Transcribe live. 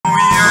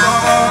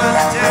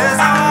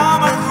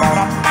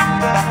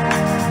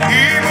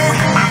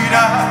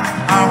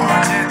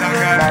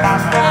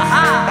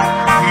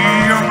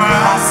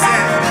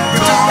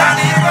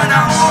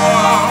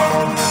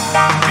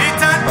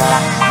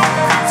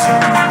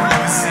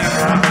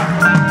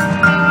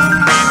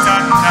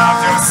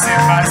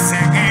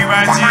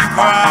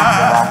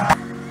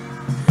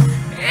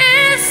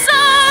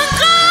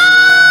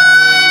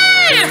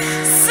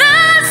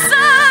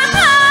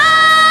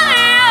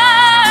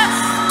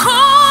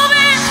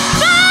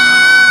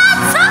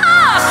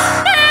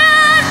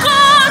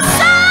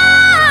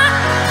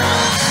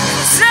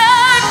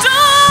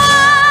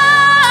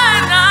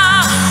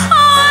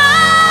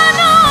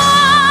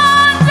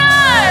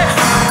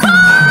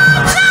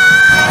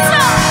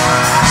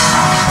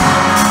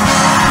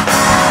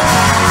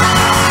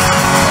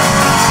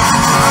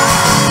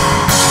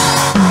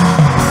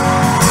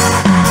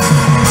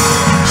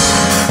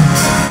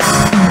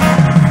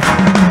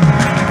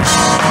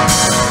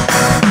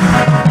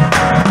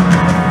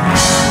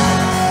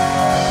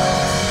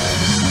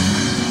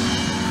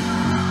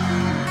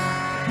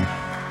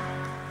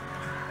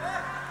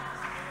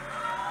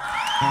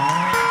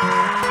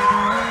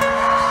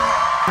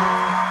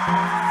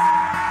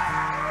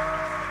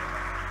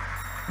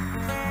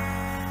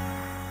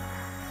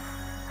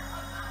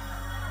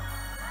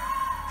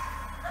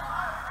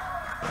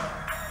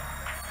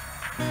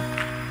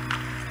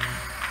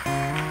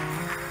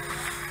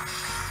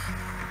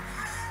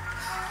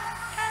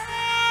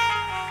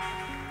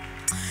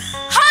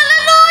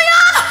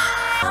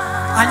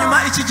hanyuma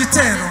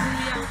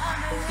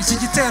iki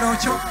gitero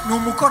cyo ni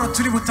umukoro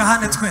turi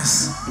butahane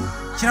twese.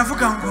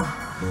 Kiravuga ngo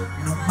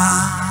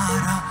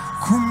numara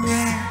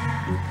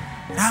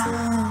kumera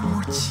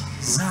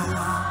umukiza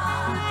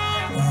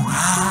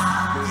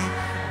uhamye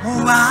mu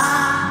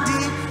bandi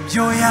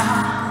byo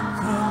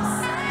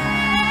yakoze,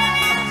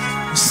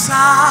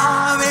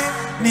 usabe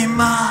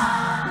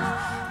n'Imana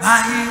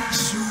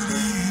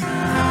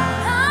bahishurira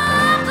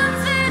ntabwo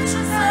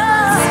nzicuza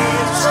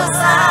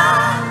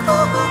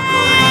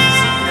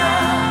kugukurikira,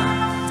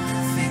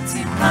 mfite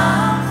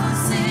impamvu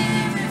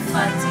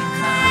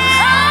zibifatika.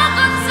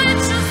 Ntabwo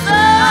nzicuza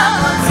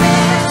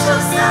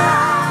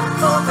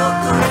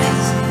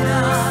kugukurikira,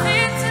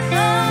 mfite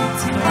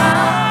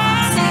impamvu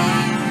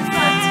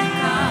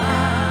zibifatika.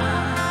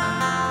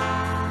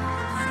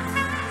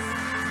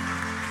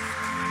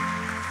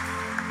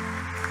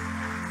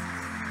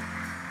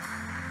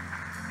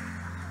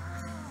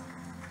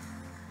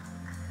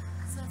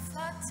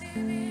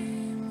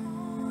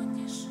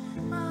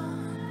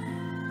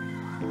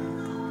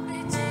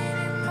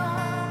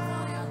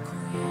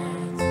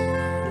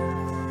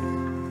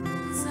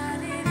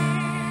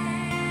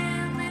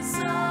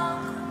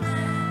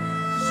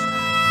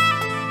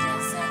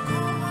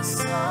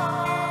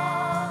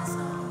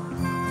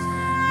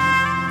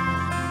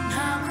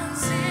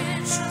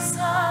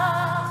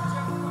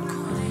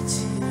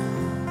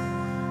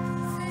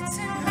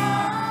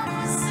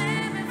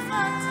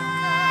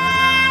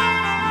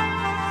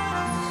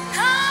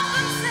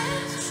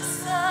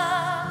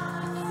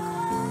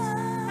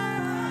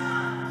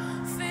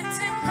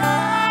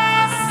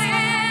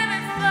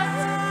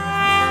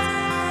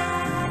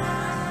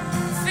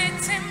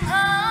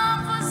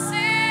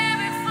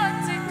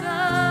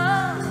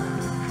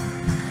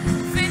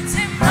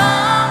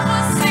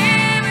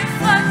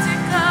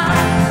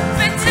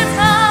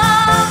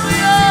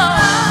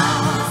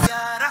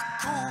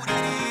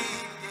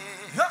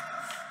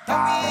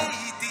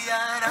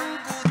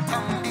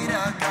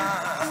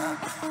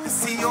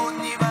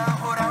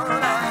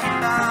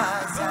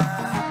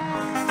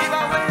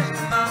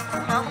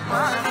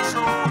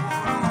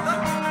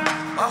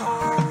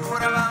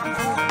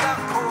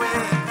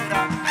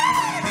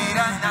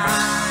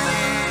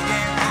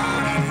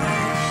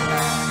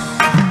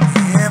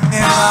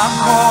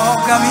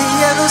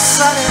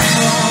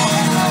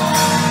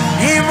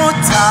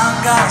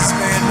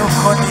 Nimutangazwe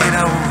nuko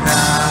nirabura,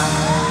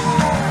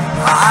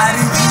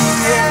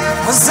 harigiye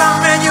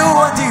uzamenya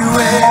uwo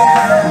ndiwe,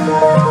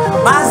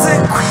 maze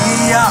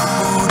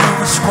kwiyambura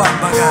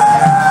ubushwambagara.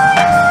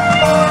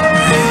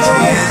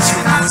 Igihe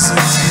cy'umuzo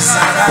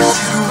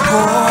kizaragira ubwo,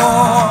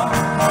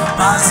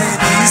 maze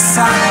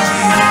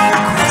nisangire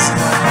umukozi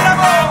wawe.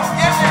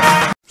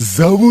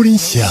 Zaburi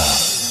nshya.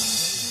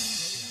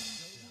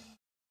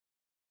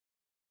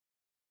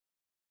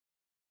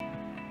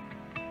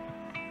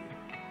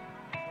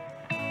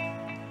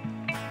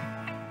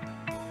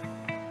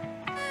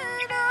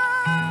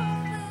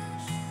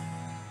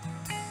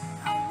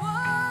 I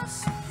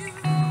worship you.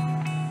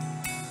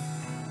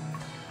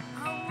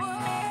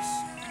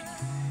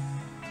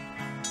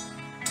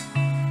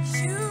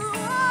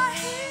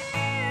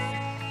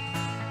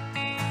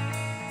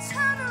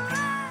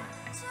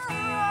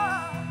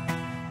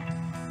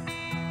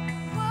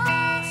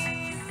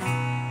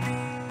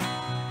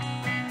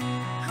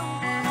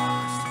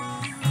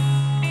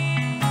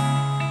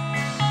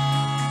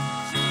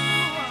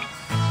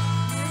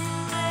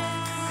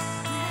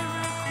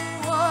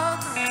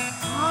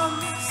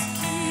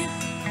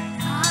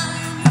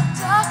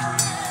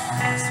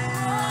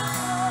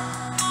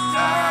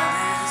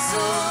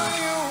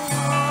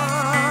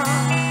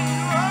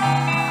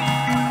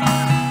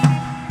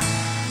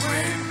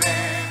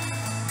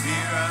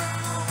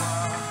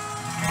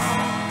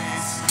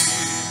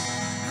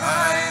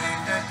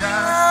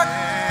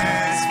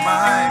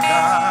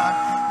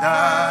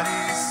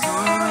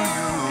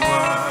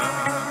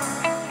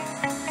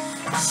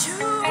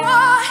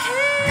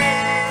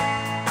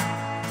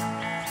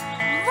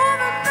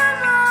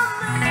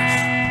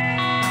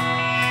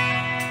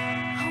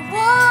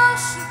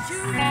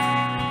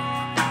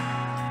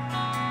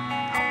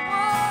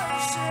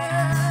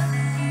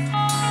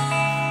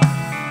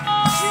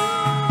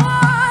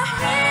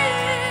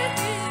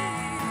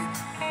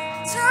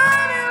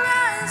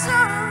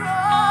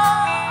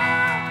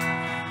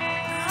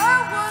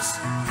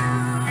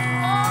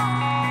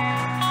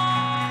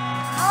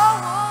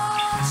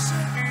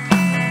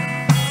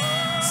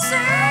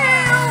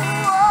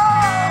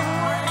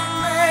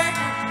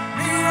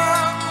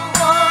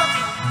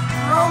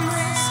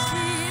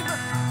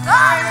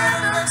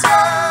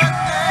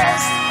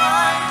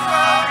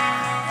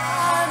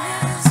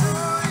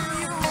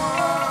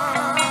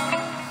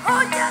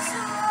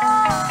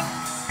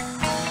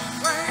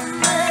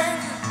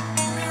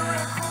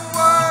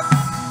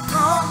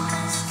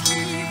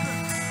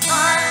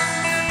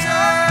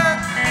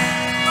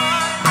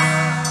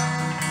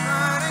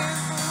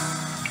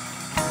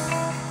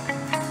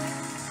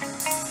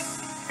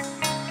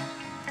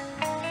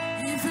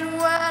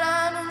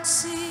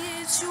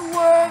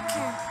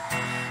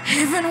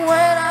 Even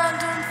when I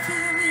don't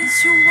feel it,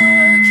 you're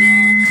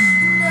working.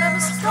 You never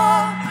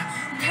stop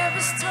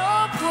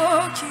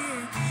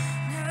working.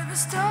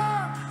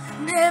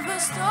 Never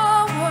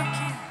stop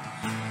working.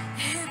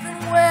 Even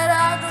when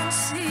I don't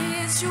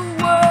see it, you're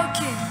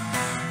working.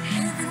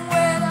 Even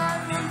when I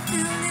don't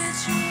feel it,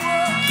 you're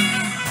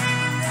working.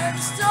 You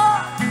never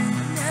stop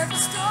working. Never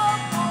stop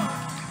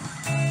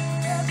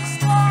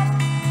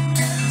working.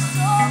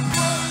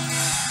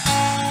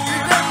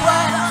 Even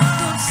when I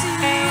don't see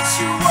it,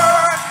 you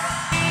work.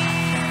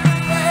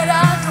 When I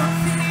don't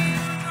feel it,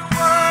 you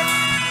work.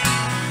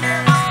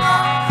 Never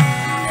stop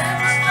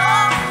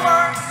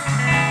working.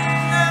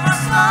 Never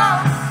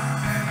stop.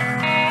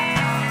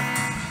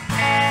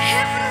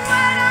 Even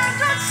when I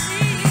don't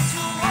see it,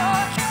 you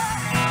work.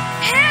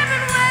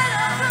 Even when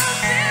I don't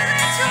feel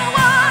it, you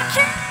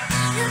working.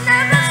 You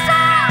never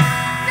stop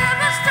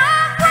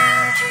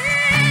working.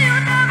 You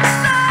never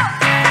stop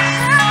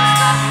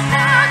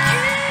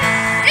working.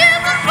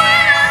 Even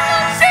when I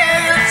don't see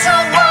it, you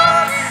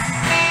working.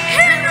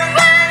 Even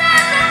when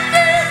I don't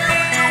feel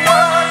it, you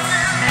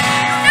working.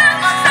 You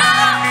never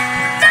stop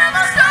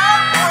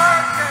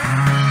working.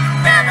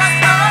 Never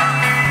stop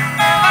working.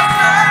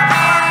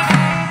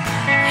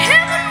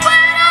 Even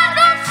when I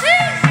don't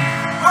see it,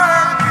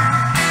 working.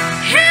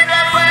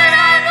 Even when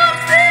I don't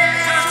feel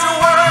it, you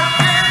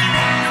working.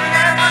 You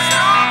never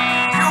stop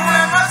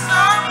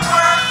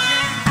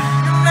working.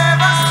 You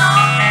never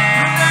stop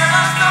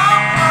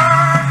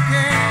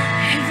working.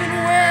 Even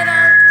when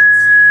I don't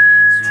see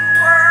it, you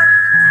working.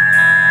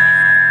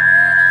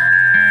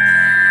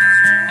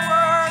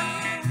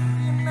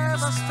 You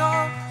never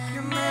stop working.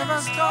 You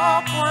never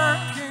stop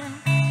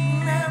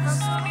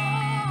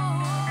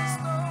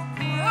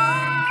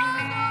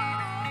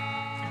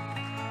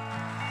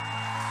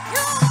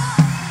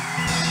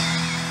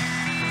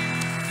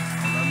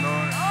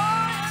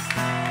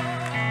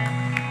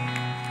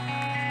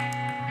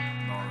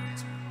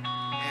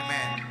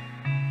Amen.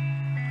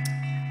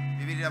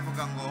 Bibiliya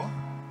iravuga ngo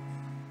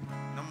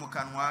no mu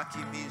kanwa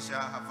k'impinja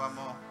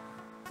havamo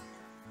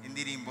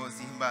indirimbo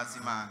zihimbaza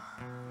Imana.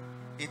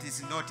 It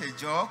is not a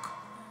joke.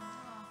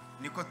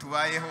 Niko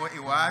tubayeho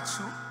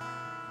iwacu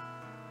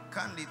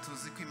kandi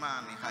tuzi ko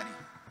Imana ihari.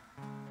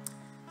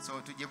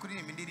 So tugiye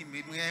kuririmba indirimbo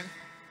imwe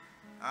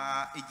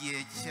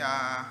igihe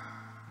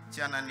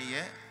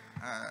cyananiye.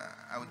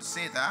 I would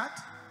say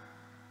that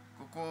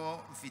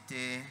kuko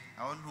mfite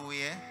aho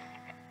ntuye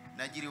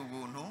nagiriye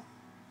ubuntu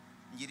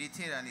ngira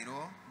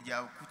iteraniro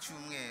rya ku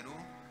cyumweru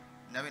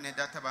na bene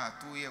data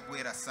bahatuye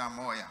guhera saa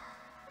moya.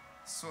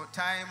 So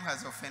time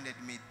has offended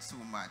me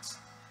too much.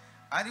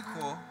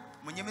 Ariko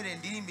munyemerere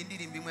ndirimba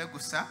indirimbo imwe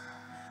gusa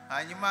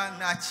hanyuma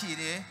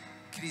nakire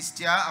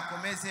Christian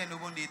akomeze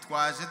n'ubundi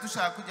twaje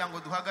dushaka kugira ngo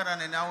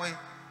duhagarane nawe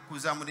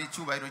kuzamura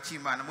icyubahiro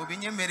cy'Imana. Mu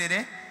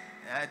binyemerere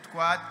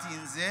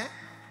twatinze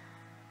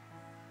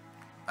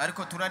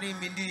ariko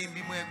turarimba indirimbo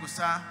imwe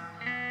gusa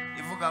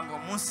ivuga ngo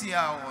munsi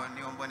yawo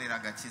niyo mbonera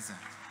agakiza.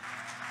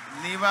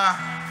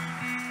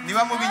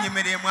 Niba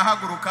mubinyemereye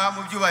mwahaguruka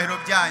mu byubahiro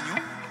byanyu.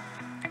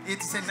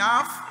 It's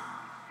enough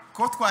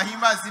ko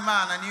twahimbaza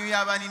Imana niyo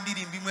yaba ari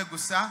indirimbo imwe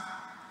gusa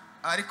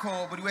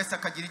ariko buri wese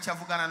akagira icyo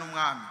avugana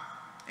n'umwami.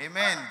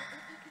 Amen.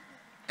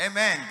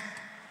 Amen.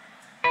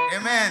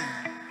 Amen.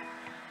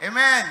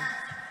 Amen.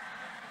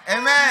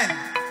 Amen.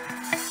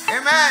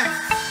 Amen.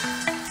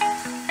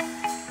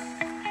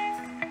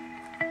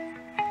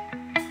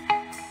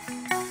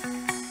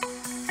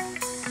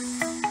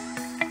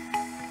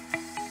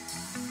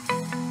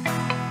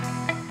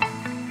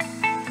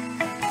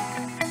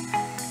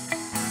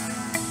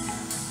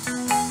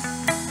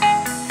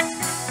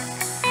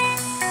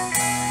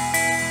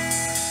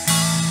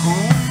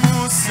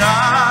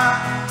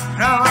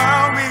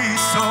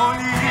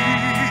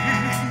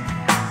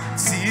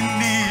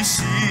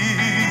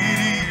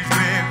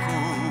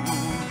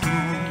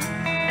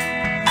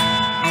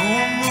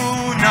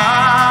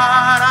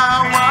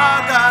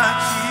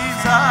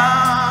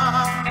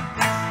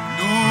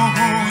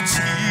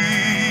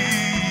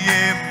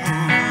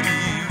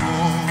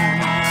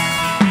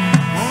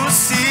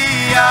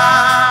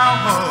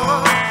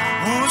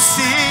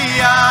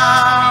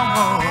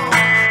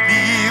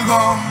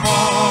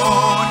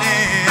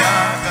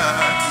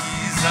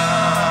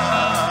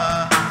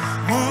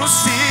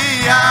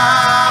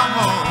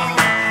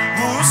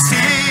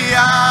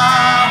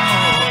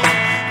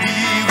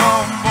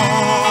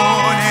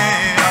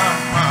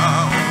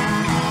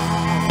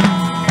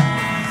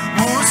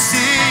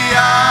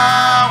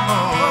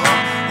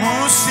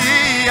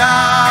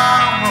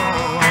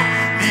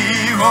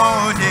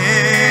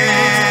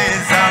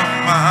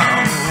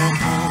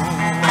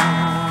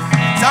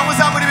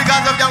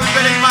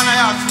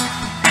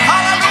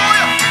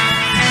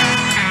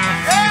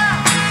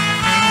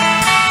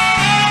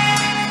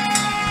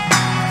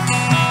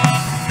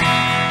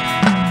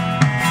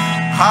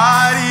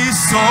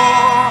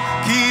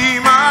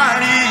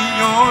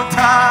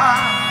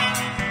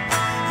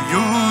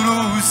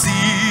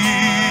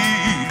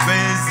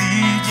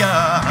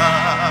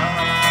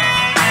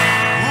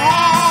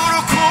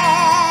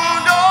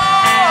 Urukundo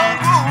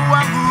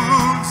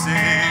rw'uwaguze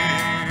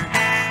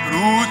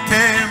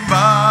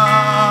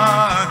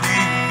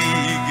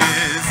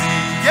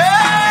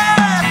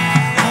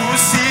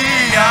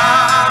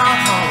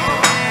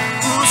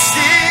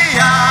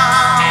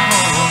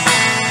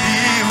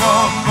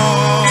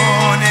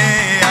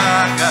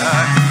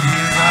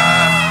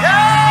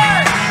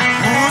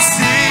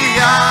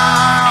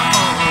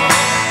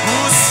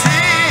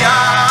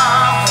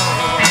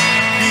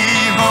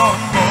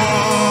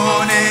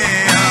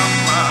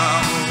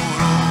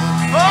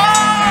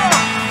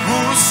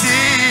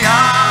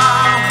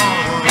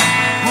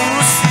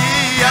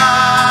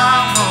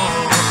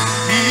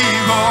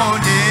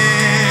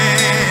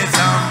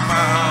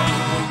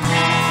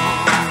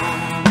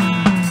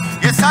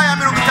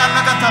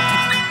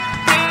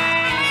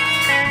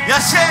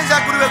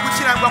yashenjaguriwe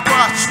gukiranirwa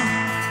kwacu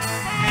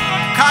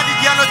kandi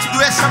igihano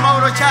kiduhesha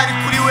amahoro cyari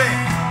kuri we.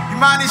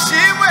 Imana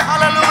ishimwe.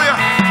 Haleluya.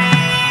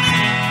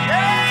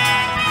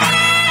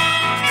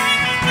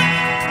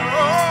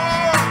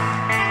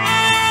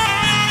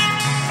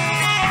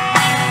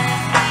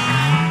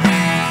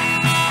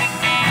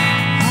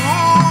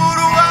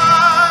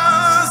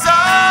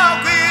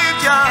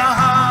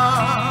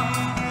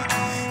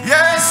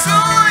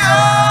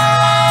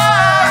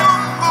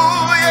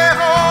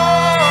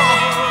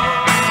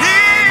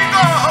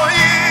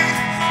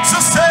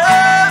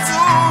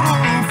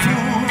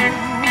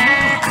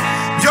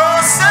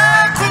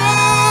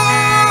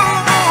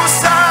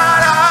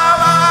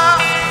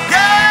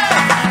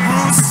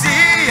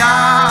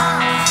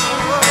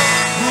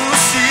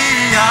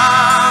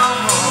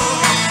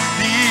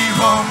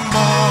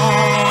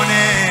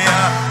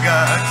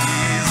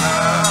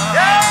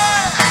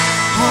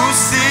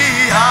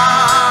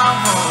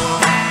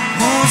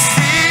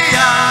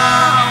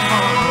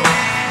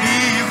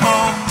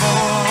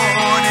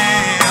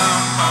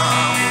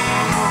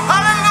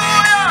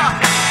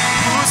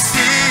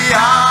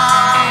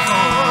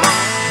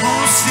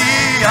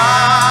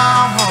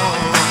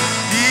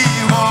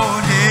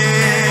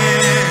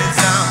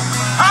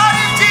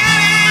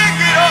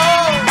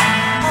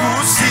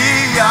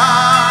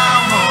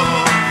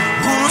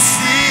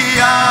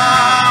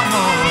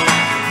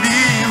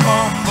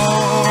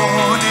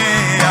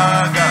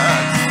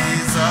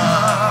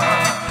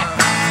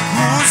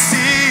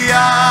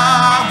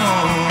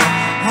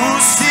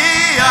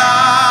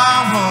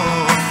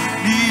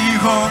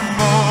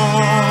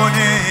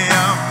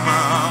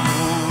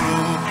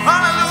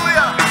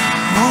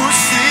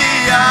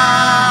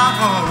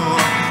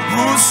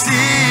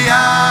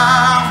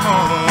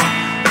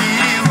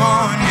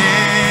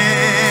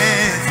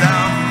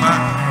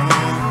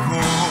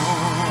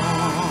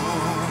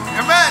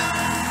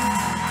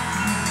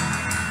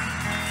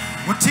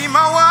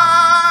 Mutima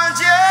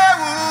wanje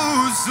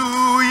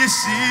wuzuye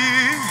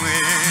ishimwe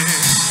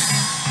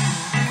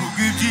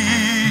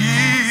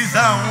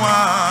kubw'ibyiza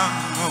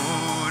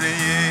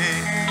wankoreye.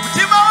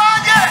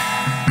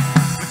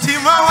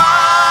 Mutima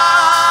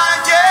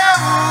wanje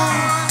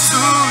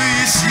wuzuye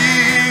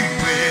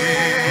ishimwe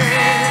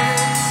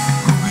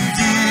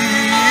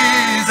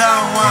kubw'ibyiza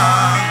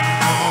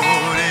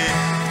wankoreye.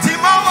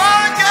 Mutima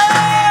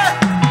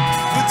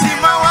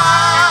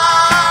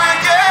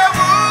wanje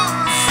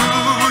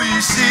wuzuye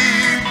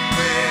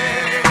ishimwe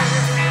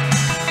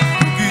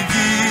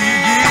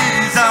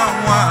kubw'ibyiza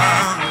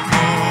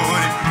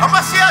wankoreye.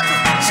 Amashyi yacu.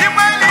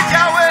 Ishimwe ni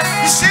ryawe,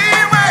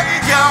 ishimwe ni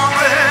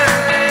ryawe,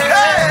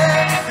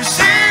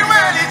 ishimwe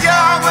ni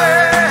ryawe,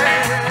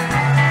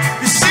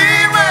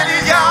 ishimwe ni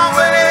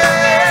ryawe,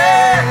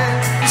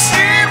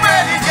 ishimwe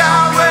ni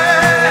ryawe,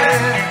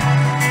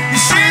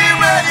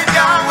 ishimwe ni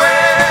ryawe,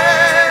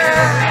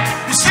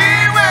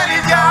 ishimwe ni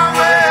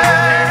ryawe,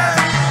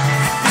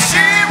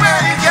 ishimwe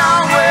ni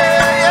ryawe,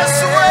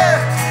 Yesu we,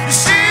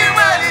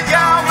 ishimwe ni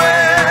ryawe,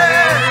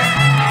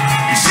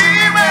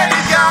 ishimwe ni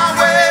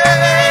ryawe,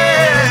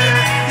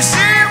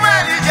 ishimwe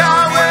ni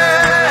ryawe,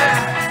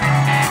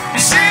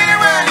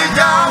 ishimwe ni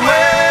ryawe,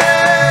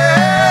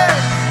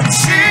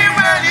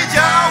 ishimwe ni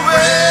ryawe.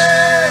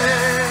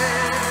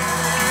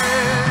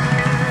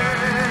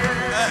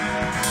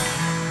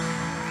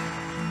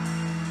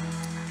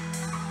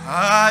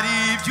 Hari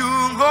ibyo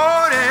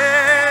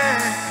unkoreye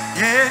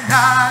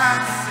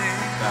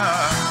ntaraseka,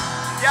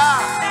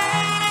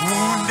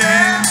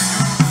 undemye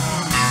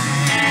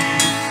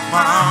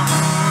umutima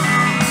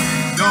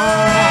murundo,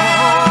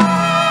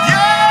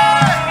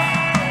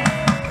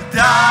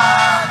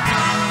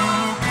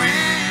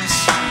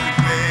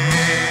 ndakwishime.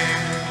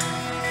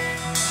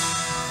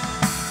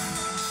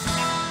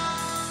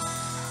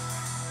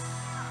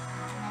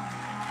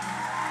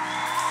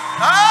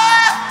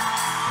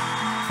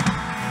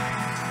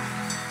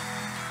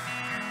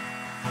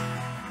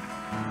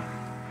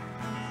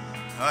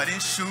 Hari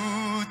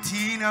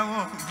inshuti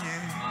nabonye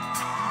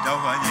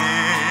ndabanye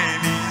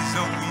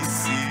n'izo mu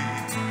isi,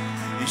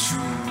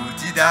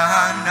 inshuti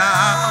idahana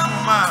mu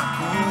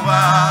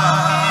makuba.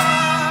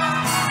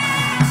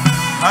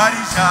 Hari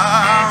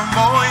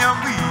ijambo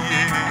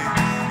yambwiye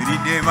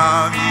ridema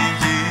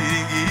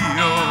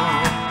ibyiringiro,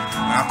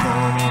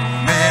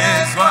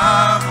 nkakomezwa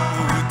mu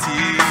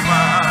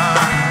mutima.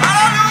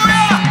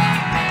 Haleluya.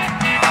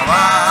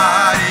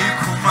 Abari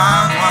ku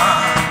manywa,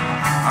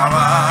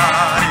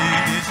 abari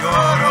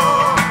nijoro,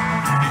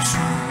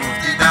 inshuti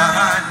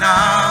idahana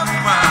mu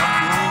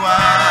makuba.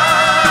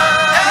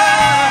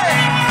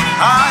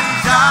 Hari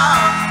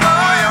ijambo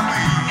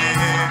yambwiye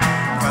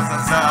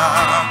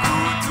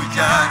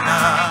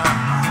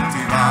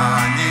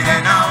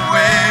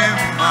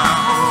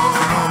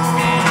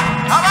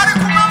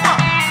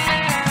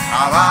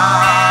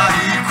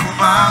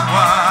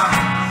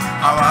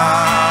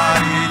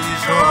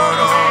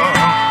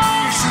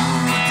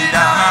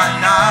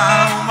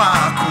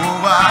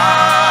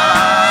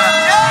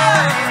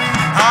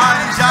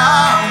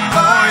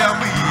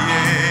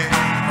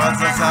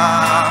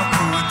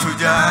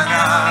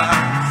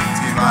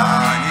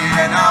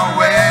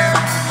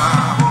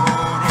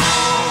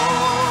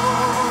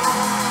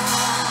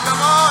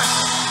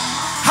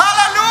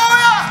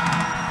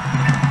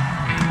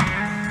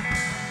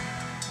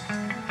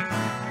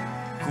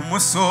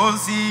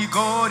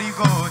muzigo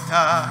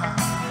rigota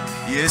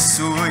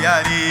Yesu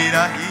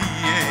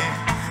yarirahiye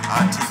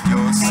ati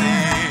byose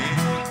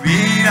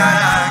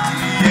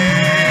biraragiye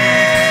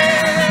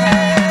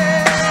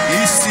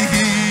isi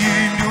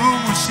hinda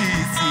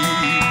umushitsi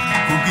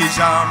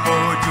kubw'ijambo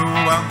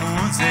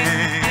ry'uwankunze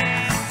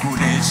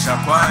kunesha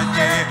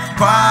kwanjye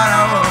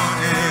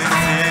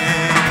kwarabonetse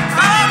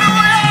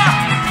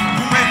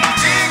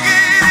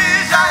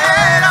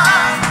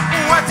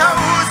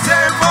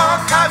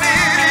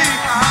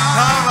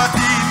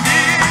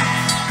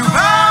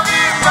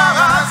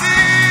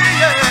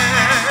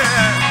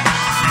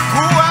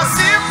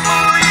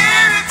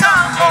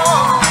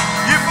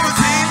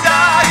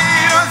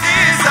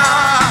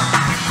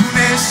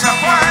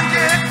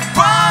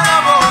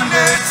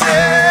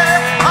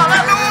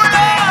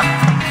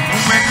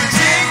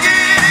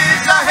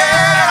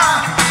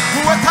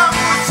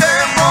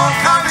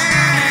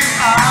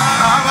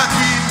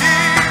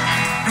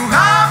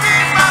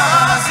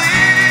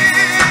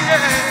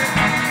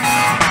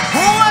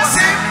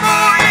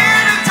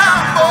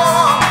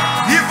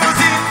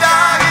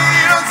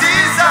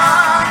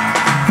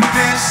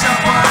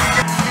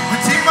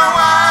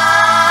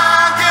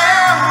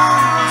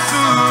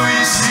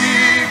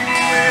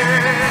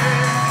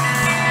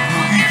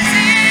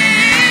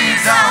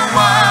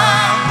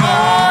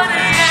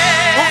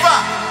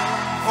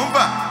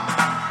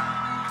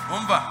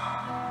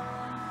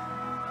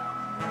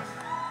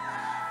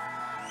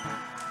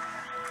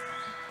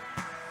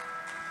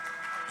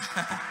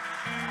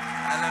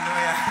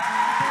Hallelujah.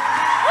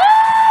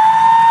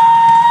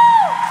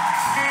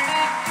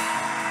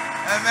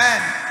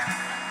 Amen.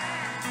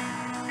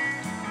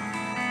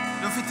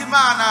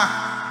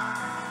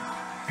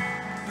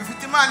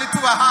 Dufite Imana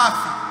ituba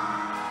hafi.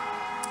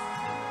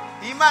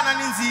 Imana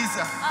ni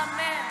nziza.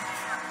 Amen.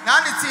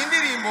 Nanditse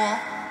indirimbo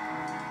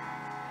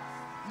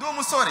ndi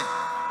umusore.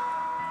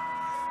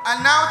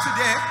 And now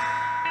today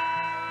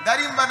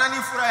ndarimbana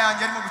n'imfura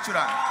yanjye arimo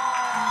gucuranga.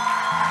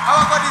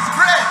 Our God is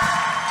great.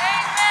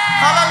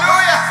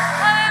 Hallelujah.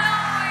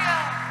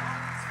 Hallelujah.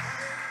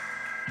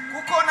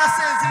 Kuko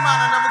nasenze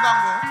Imana navuga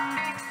ngo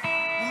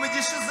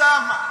umugisha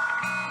uzampa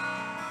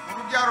mu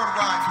rubyaro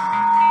rwanjye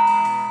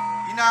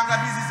inanga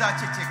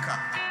ntizizaceceka.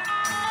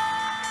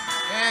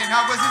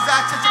 Ntabwo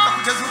zizaceceka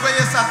kugeza ubwo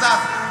Yesu azaza.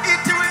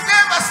 It will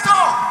never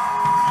stop.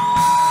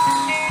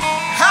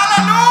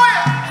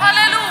 Hallelujah.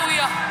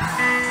 Hallelujah.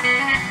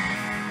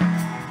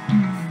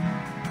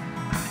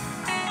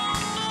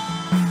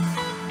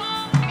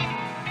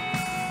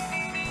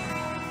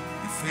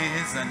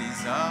 Ifeza ni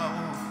zao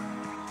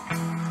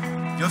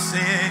byose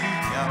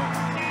byawe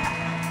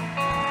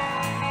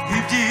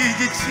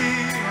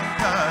iby'igiciro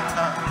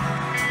data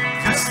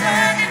byose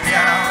ni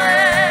byawe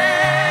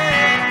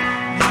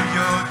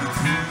nibyo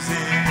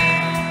dutuze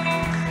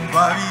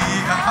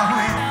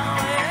babihawe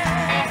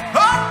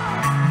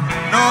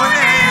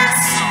none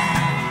Yesu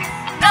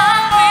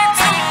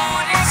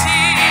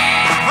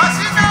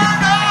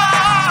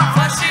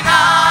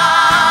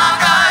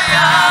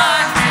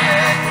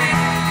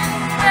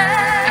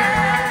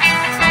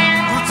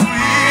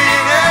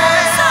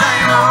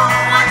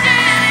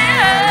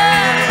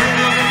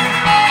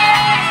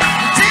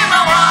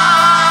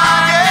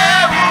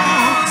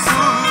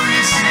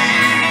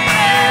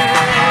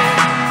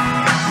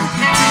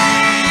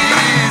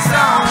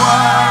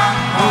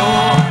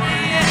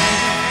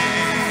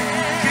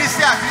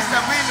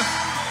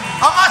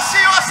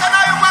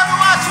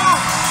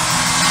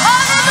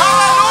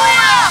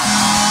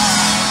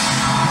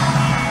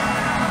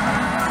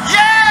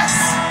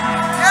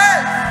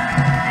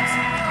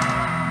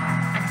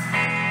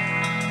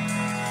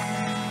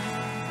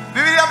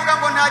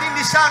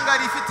ishanga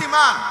rifite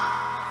Imana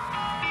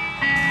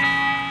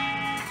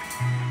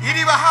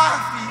iriba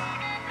hafi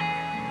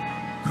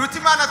kuruta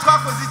Imana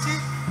twakoze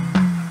iki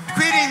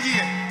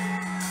twiringiye.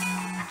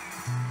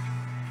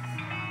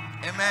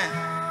 Amen.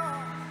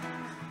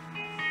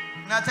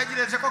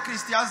 Nategereje ko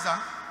Kristo aza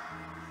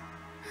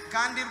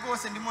kandi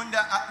rwose ndimo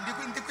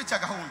ndi kwica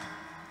gahunda,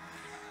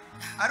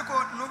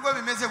 ariko nubwo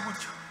bimeze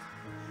gutyo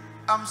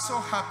I'm so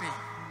happy.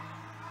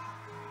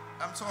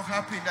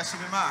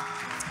 Ndashima Imana.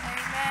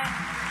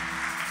 Amen.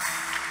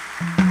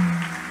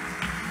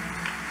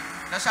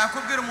 Ndashaka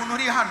kubwira umuntu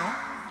uri hano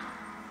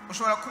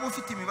ushobora kuba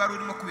ufite imibare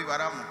urimo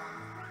kubibaramo,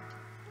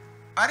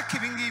 ariko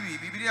ibi ngibi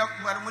Bibiliya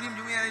muri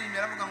imwe yaririmbye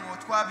aravuga ngo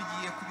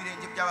twabigiye ku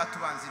birenge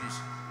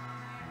by'abatubanzirije.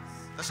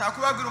 Ndashaka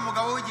kubabwira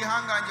umugabo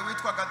w'igihangange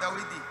witwaga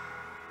Dawidi.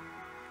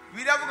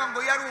 Bibiliya avuga ngo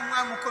yari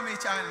umwami ukomeye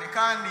cyane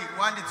kandi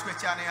wanditswe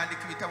cyane,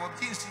 yandika ibitabo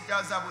byinshi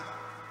bya Zaburi.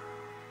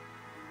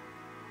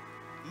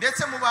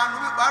 Ndetse mu bantu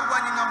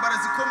barwanya intambara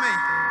zikomeye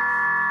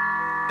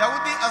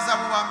Dawidi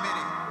azaba uwa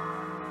mbere.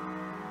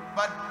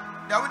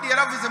 Dawidi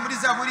yaravuze muri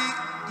Zaburi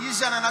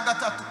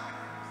y'103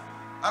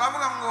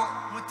 aravuga ngo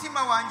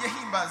mutima wanjye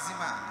himbaza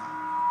Imana,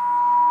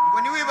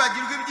 ngo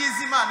niwibagirwe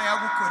ibyiza Imana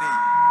yagukoreye.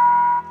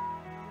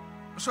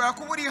 Ushobora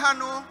kuba uri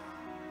hano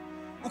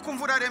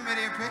ukumva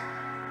uraremereye pe,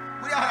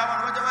 buriya hari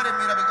abantu bajya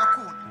baremera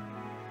bigakunda,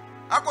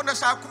 ariko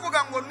ndashaka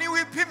kuvuga ngo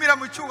niwipimira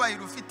mu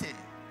cyubahiro ufite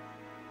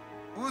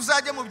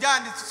uzajye mu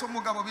byanditse so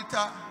mugabo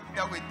bita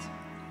Dawidi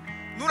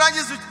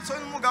nurangiza so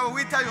umugabo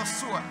wita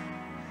Yosua.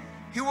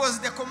 He was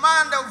the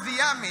commander of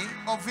the army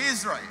of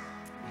Israel.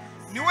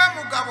 Niwe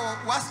mugabo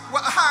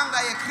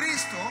wahangaye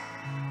Kristo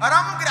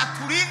aramubwira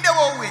turinde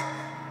wowe,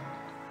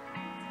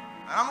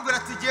 aramubwira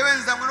ati jewe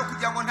nzamwe no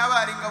kugira ngo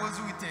ntabare ingabo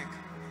z'Uwiteka.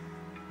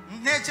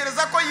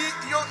 Ntekereza ko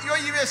yo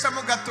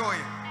yibeshamo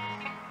gatoya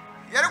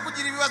yari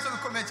kugira ibibazo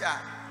bikomeye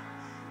cyane,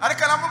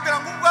 ariko aramubwira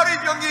ngo ubwo ari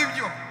ibyo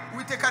ngibyo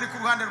Uwiteka ari ku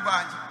ruhande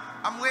rwanjye.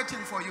 I'm waiting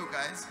for you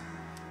guys.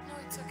 No,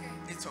 it's okay.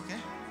 It's okay.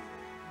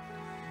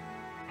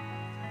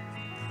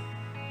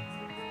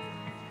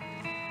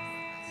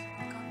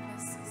 God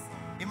bless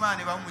you.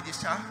 Imana ibahe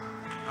umugisha,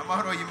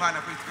 amahoro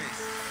y'Imana kuri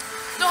twese.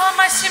 Duha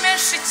amashyi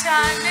menshi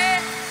cyane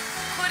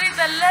kuri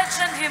the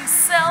legend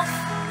himself,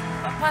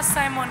 Papa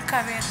Simon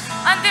Kabera.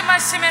 Andi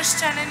mashyi menshi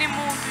cyane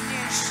n'impundu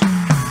nyinshi.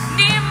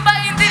 Nimba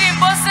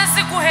indirimbo ze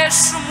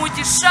ziguhesha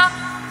umugisha,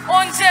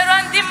 ongera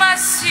andi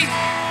mashyi.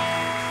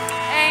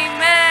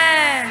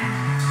 Amen.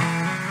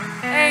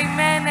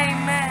 Amen,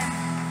 amen.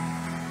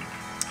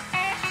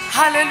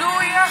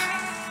 Hallelujah.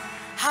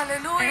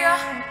 Hallelujah.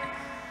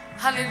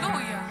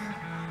 Hallelujah.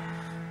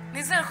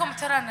 Nizere ko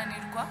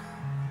mutarananirwa.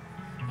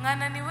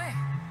 Mwananiwe?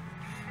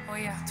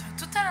 Oya,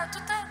 tutara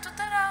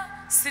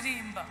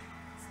sirimba.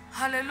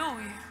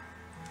 Hallelujah.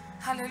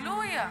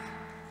 Hallelujah.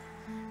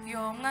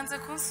 Yo, mwanze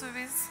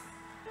kunsubiza.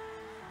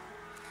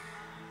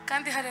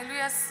 Kandi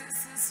hallelujah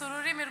si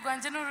ururimi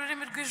rwanjye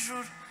n'ururimi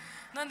rw'ijuru.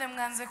 None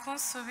mwanze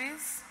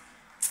kunsubiza.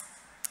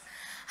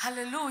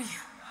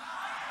 Hallelujah.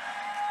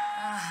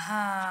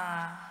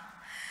 Aha.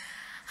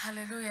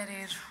 Hallelujah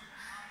rero.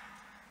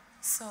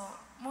 So,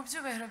 mu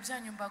byubahiro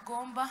byanyu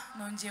mbagomba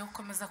nongeye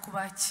gukomeza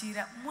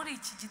kubakira muri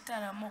iki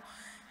gitaramo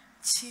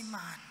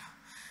cy'Imana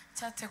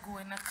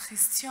cyateguwe na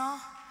Christian.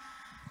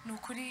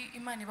 Nukuri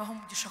Imana ibaho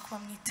umugisha kuba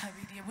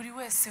mwitabiriye, buri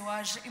wese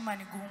waje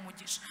Imana iguha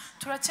umugisha.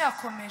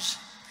 Turacyakomeje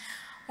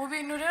mu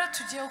bintu rero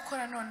tugiye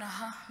gukora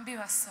nonaha,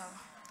 mbibasaba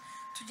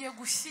tugiye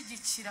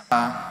gushyigikira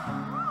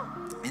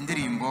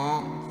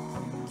indirimbo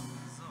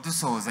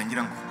dusoza.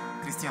 Ngira ngo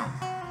Christian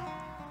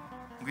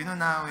ngwino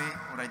nawe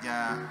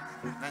urajya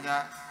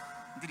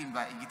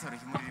ndirimba igitero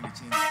kimuririmba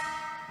ikindi.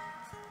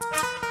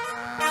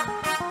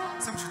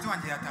 Se mushuti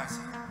wanjye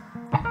yatashye.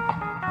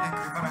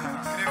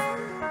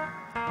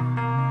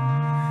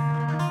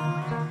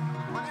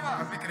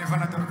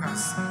 Revana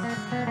Dorcas.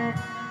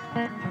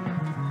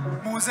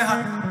 Muze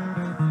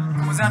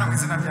hano mu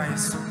izina rya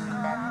Yesu.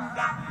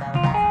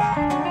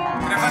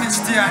 Revana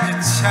inshuti yanjye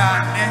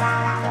cyane.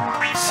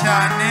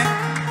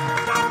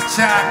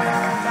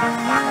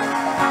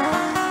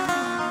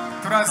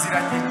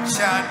 Turaziranye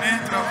cyane,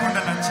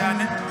 turakundana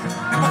cyane.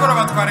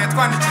 Nimugoroba twariye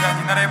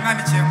twandikiranye, naraye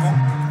mwandikiye ngo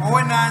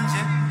wowe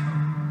nanjye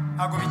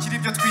ntabwo bikiri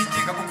ibyo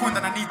twinginga,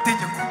 gukundana ni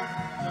itegeko.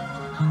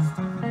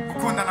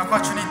 Gukundana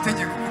kwacu ni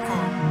itegeko kuko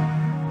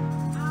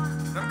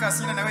Dorcas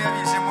nyine nawe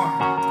yabijemo,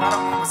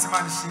 twaramuhumuse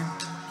Imana ishimwe.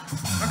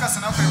 Dorcas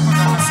nawe akwiye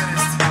gukundana na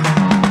Celestin.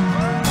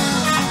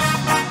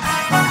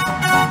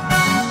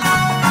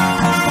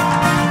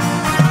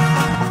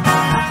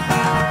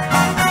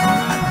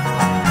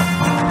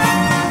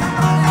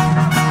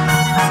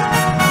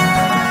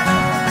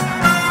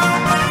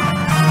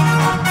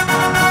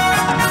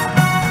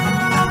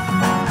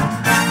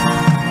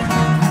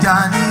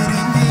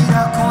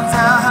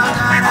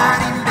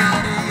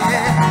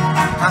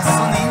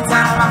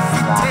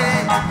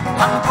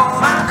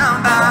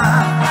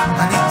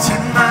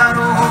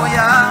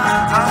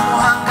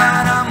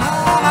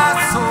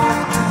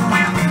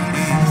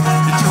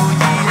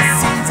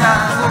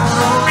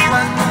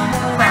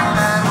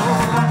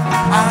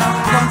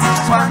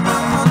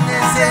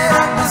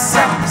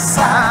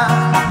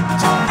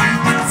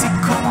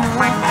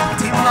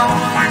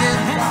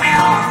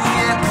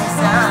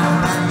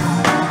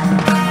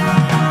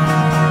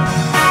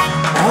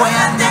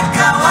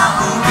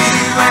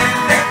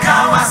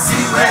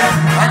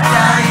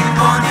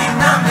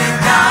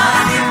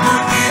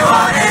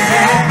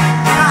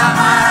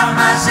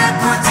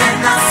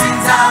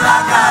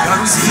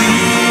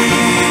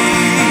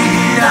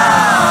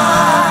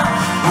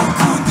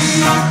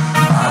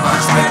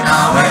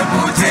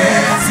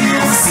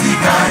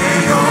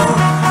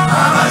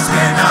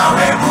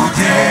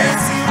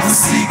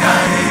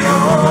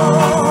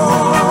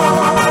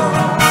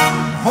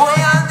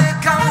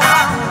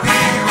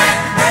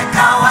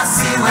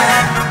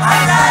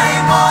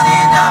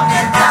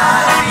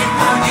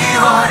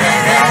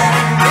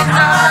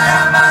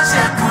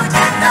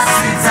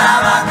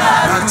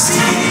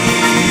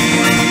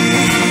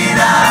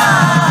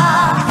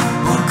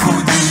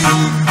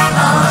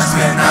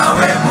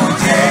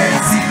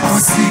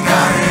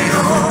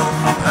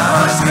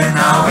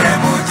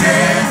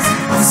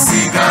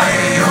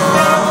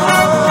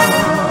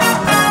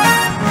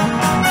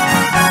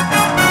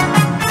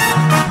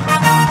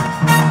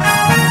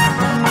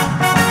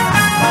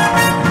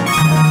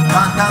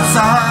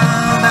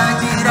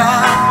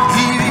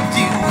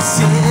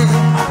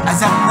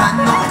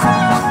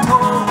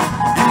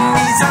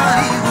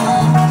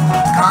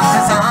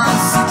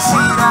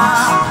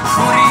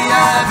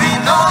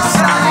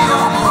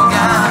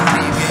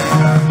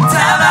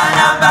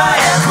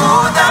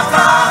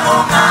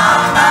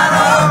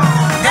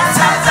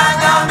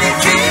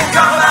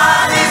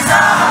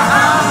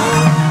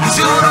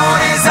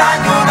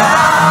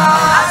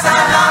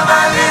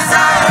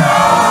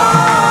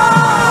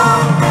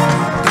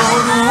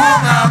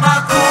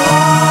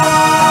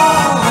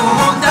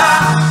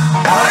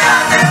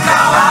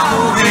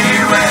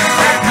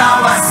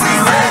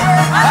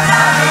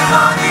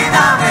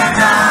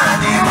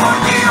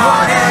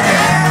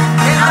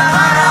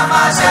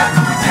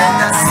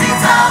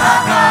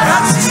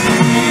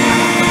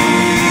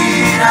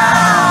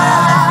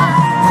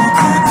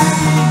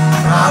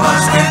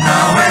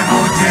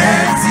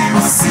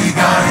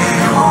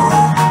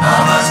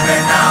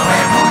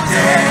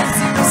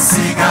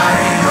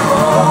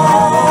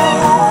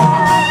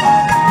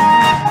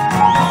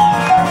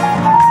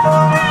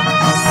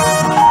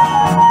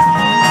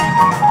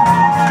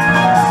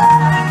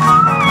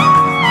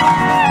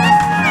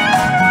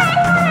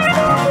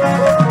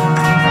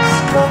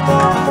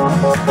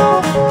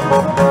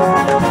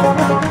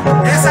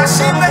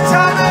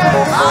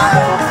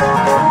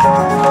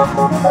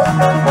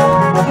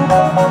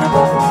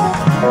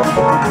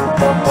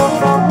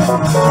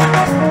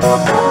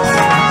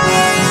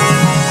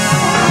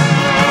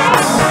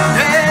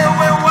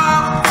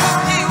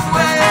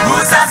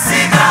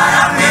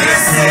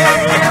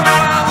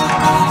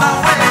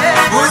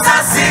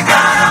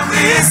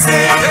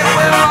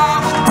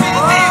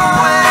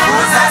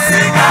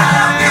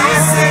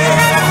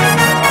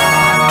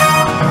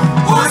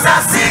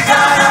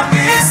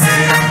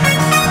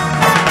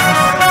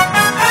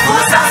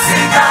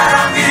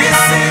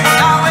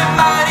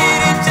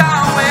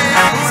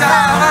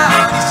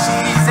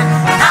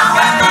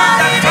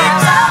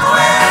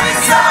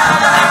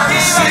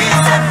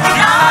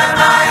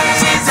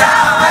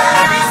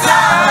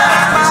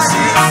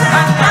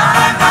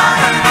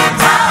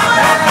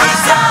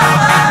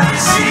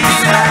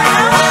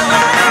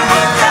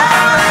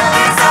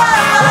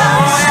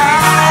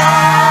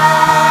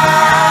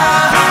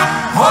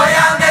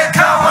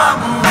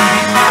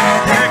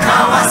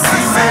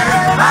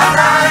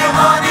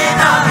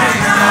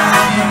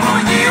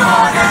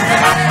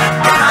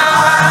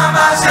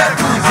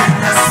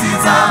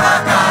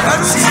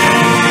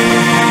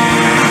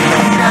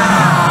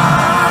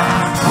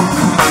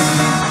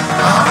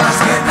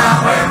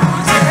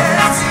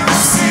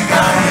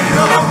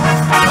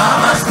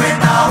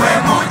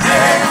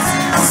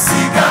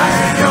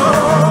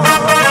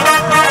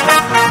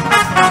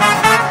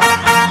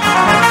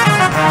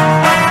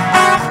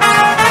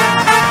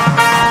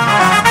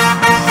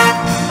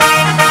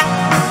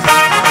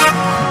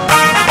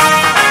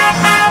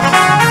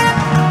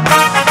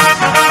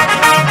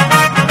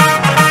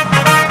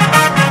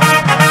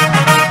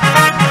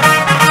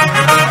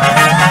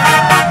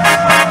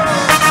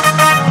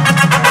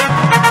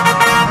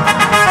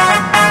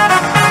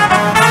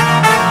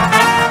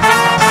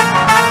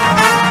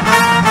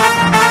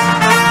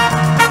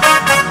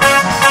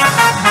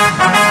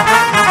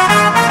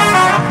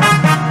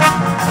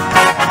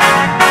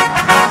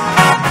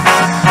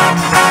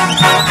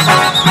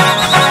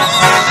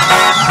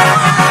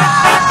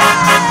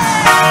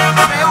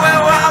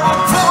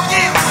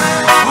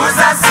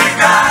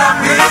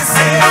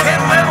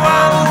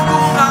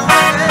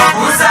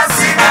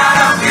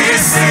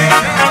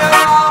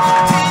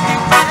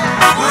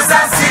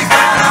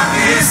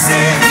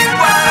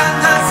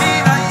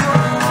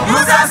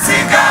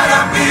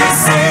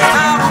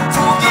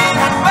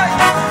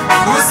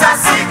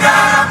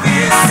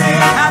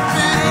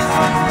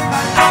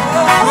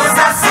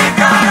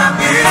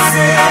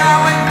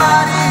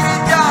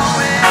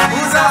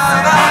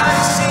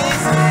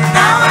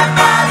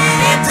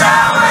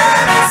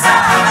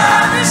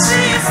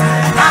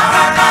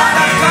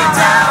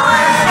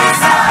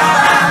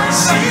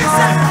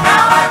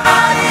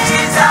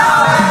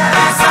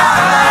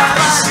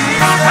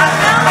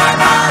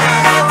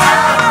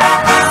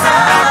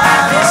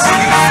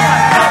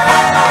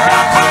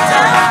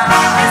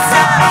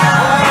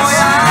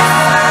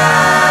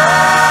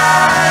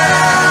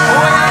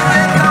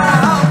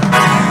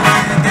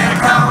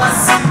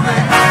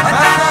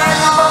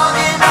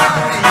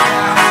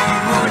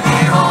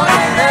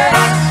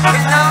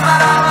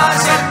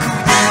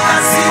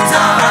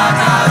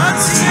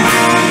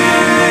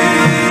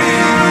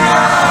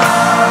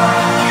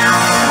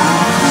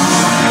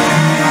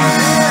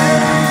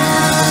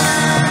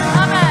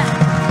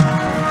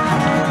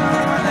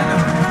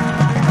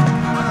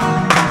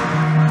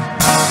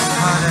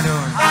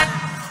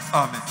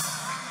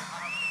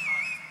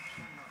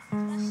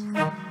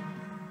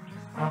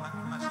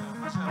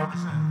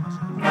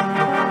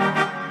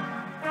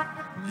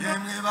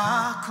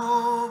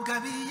 bakobwa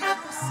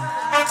biyaruse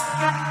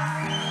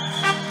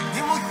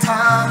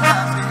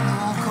nimutangazwe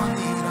nuko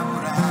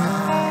nirabura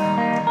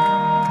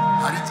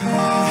hari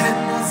igihe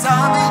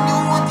muzamenya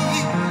ubundi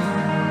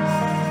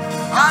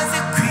maze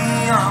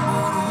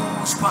kwiyambura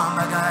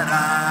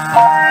ubushwambagara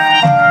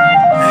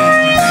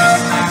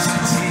icyo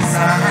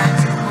cyiza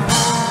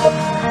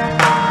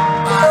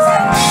maze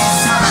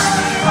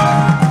mwisangira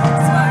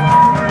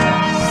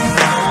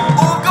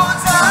ubwo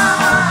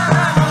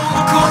nzabana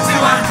n'umukunzi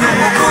wanjye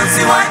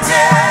umukunzi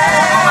wanjye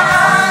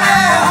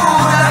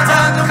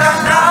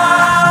udatandukana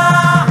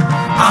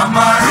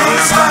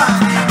amarusha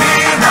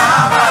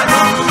n'ibinabano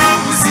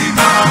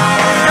ubuzima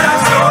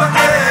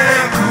byongeye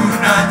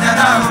kunanya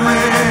nawe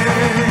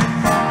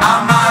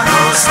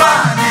amarusha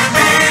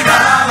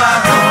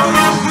n'ibinabano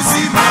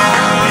ubuzima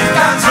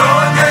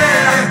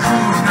byongeye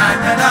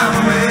kunanya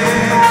nawe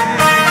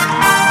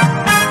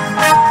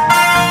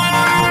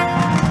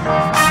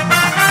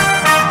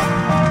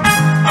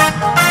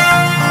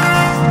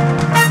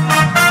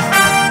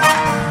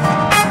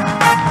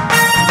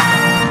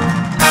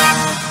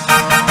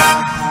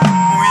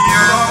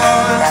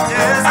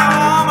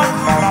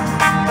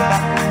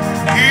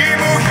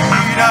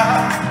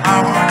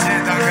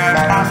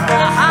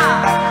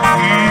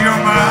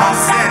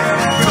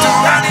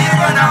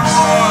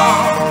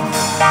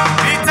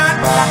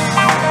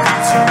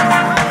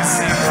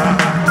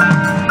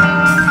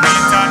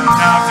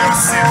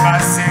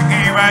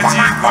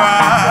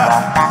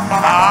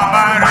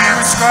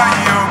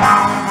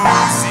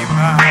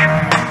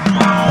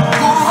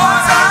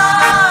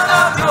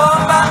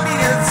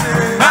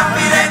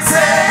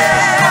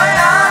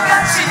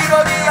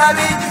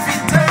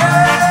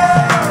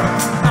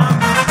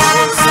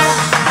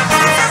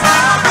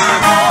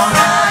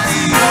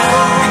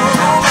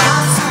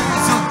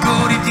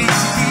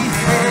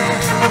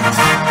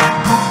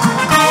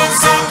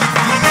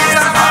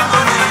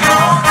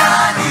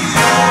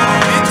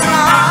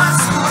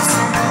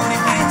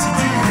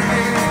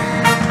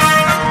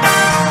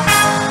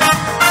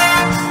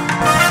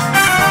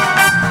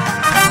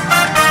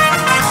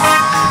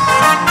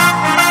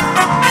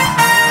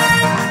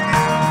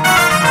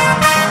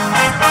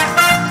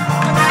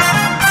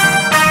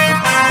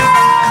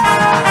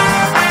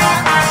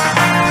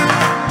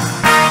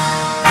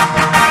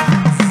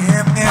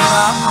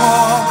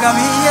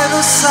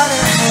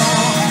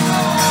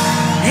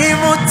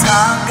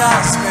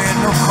nimutangazwe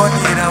nuko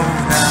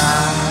nirabura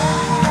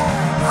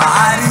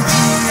hari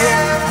igihe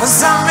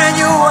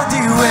muzamenya uwo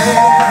ndiwe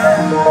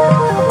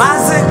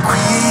maze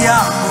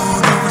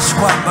kwiyambura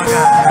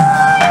ubushwambagara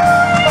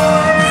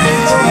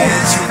igihe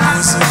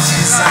cy'umuzo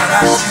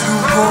kizaragira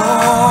ubwo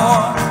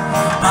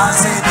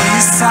maze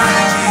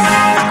nisangire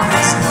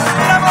umukozi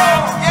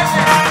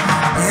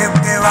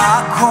yemwe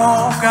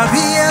bakobwa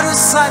b'i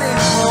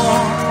Yerusalemu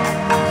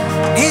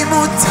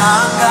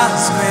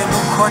nimutangazwe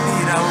nuko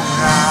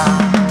nirabura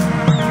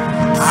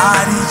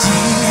hari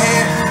igihe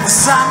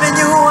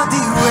muzamenya uwo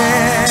ndiwe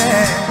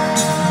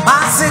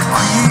maze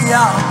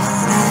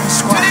kwiyambura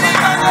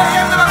ubushwambagara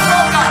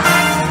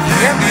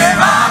yemwe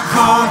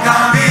bakobwa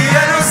b'i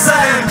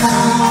Yerusalemu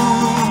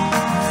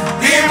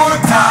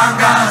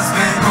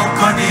nimutangazwe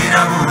nuko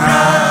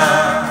nirabura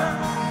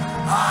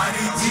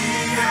hari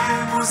igihe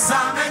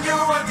muzamenya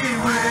uwo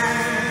ndiwe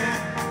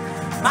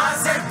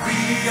maze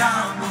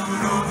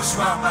kwiyambura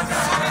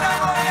ubushwambagara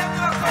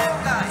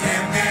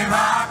yemwe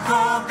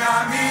bakobwa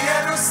b'i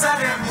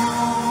Yerusalemu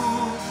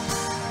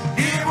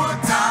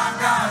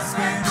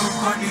nimutangazwe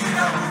nuko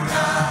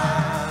nirabura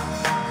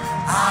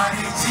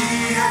hari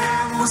igihe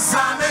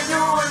muzamenya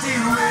uwo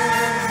ndiwe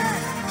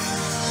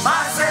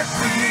maze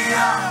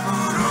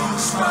kwiyambura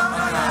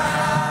ubushwambagara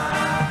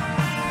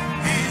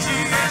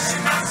igihe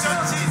nacyo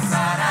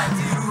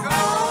kizaragira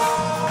ubwo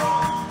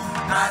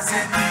maze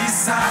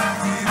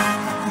nisangire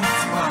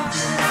umukunzi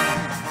wanjye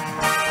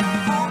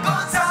ubwo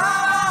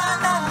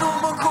nzabana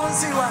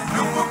n'umukunzi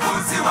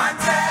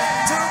wanjye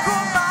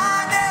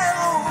tugumane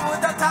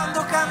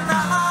ubudatandukana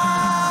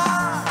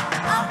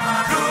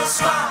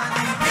amaruswa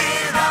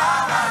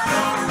n'ibirabano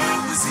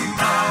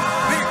ubuzima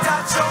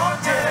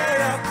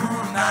bitacongera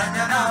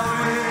kunanya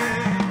nawe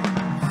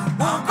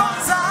ubwo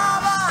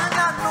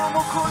nzabana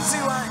n'umukunzi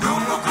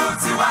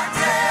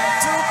wanjye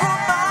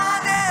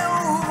tugumane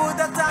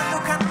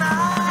ubudatandukana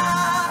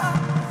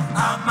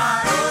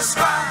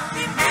amaruswa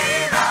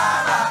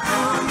n'ibirabano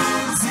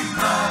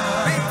ubuzima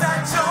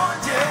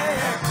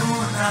bitacongera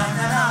kunanya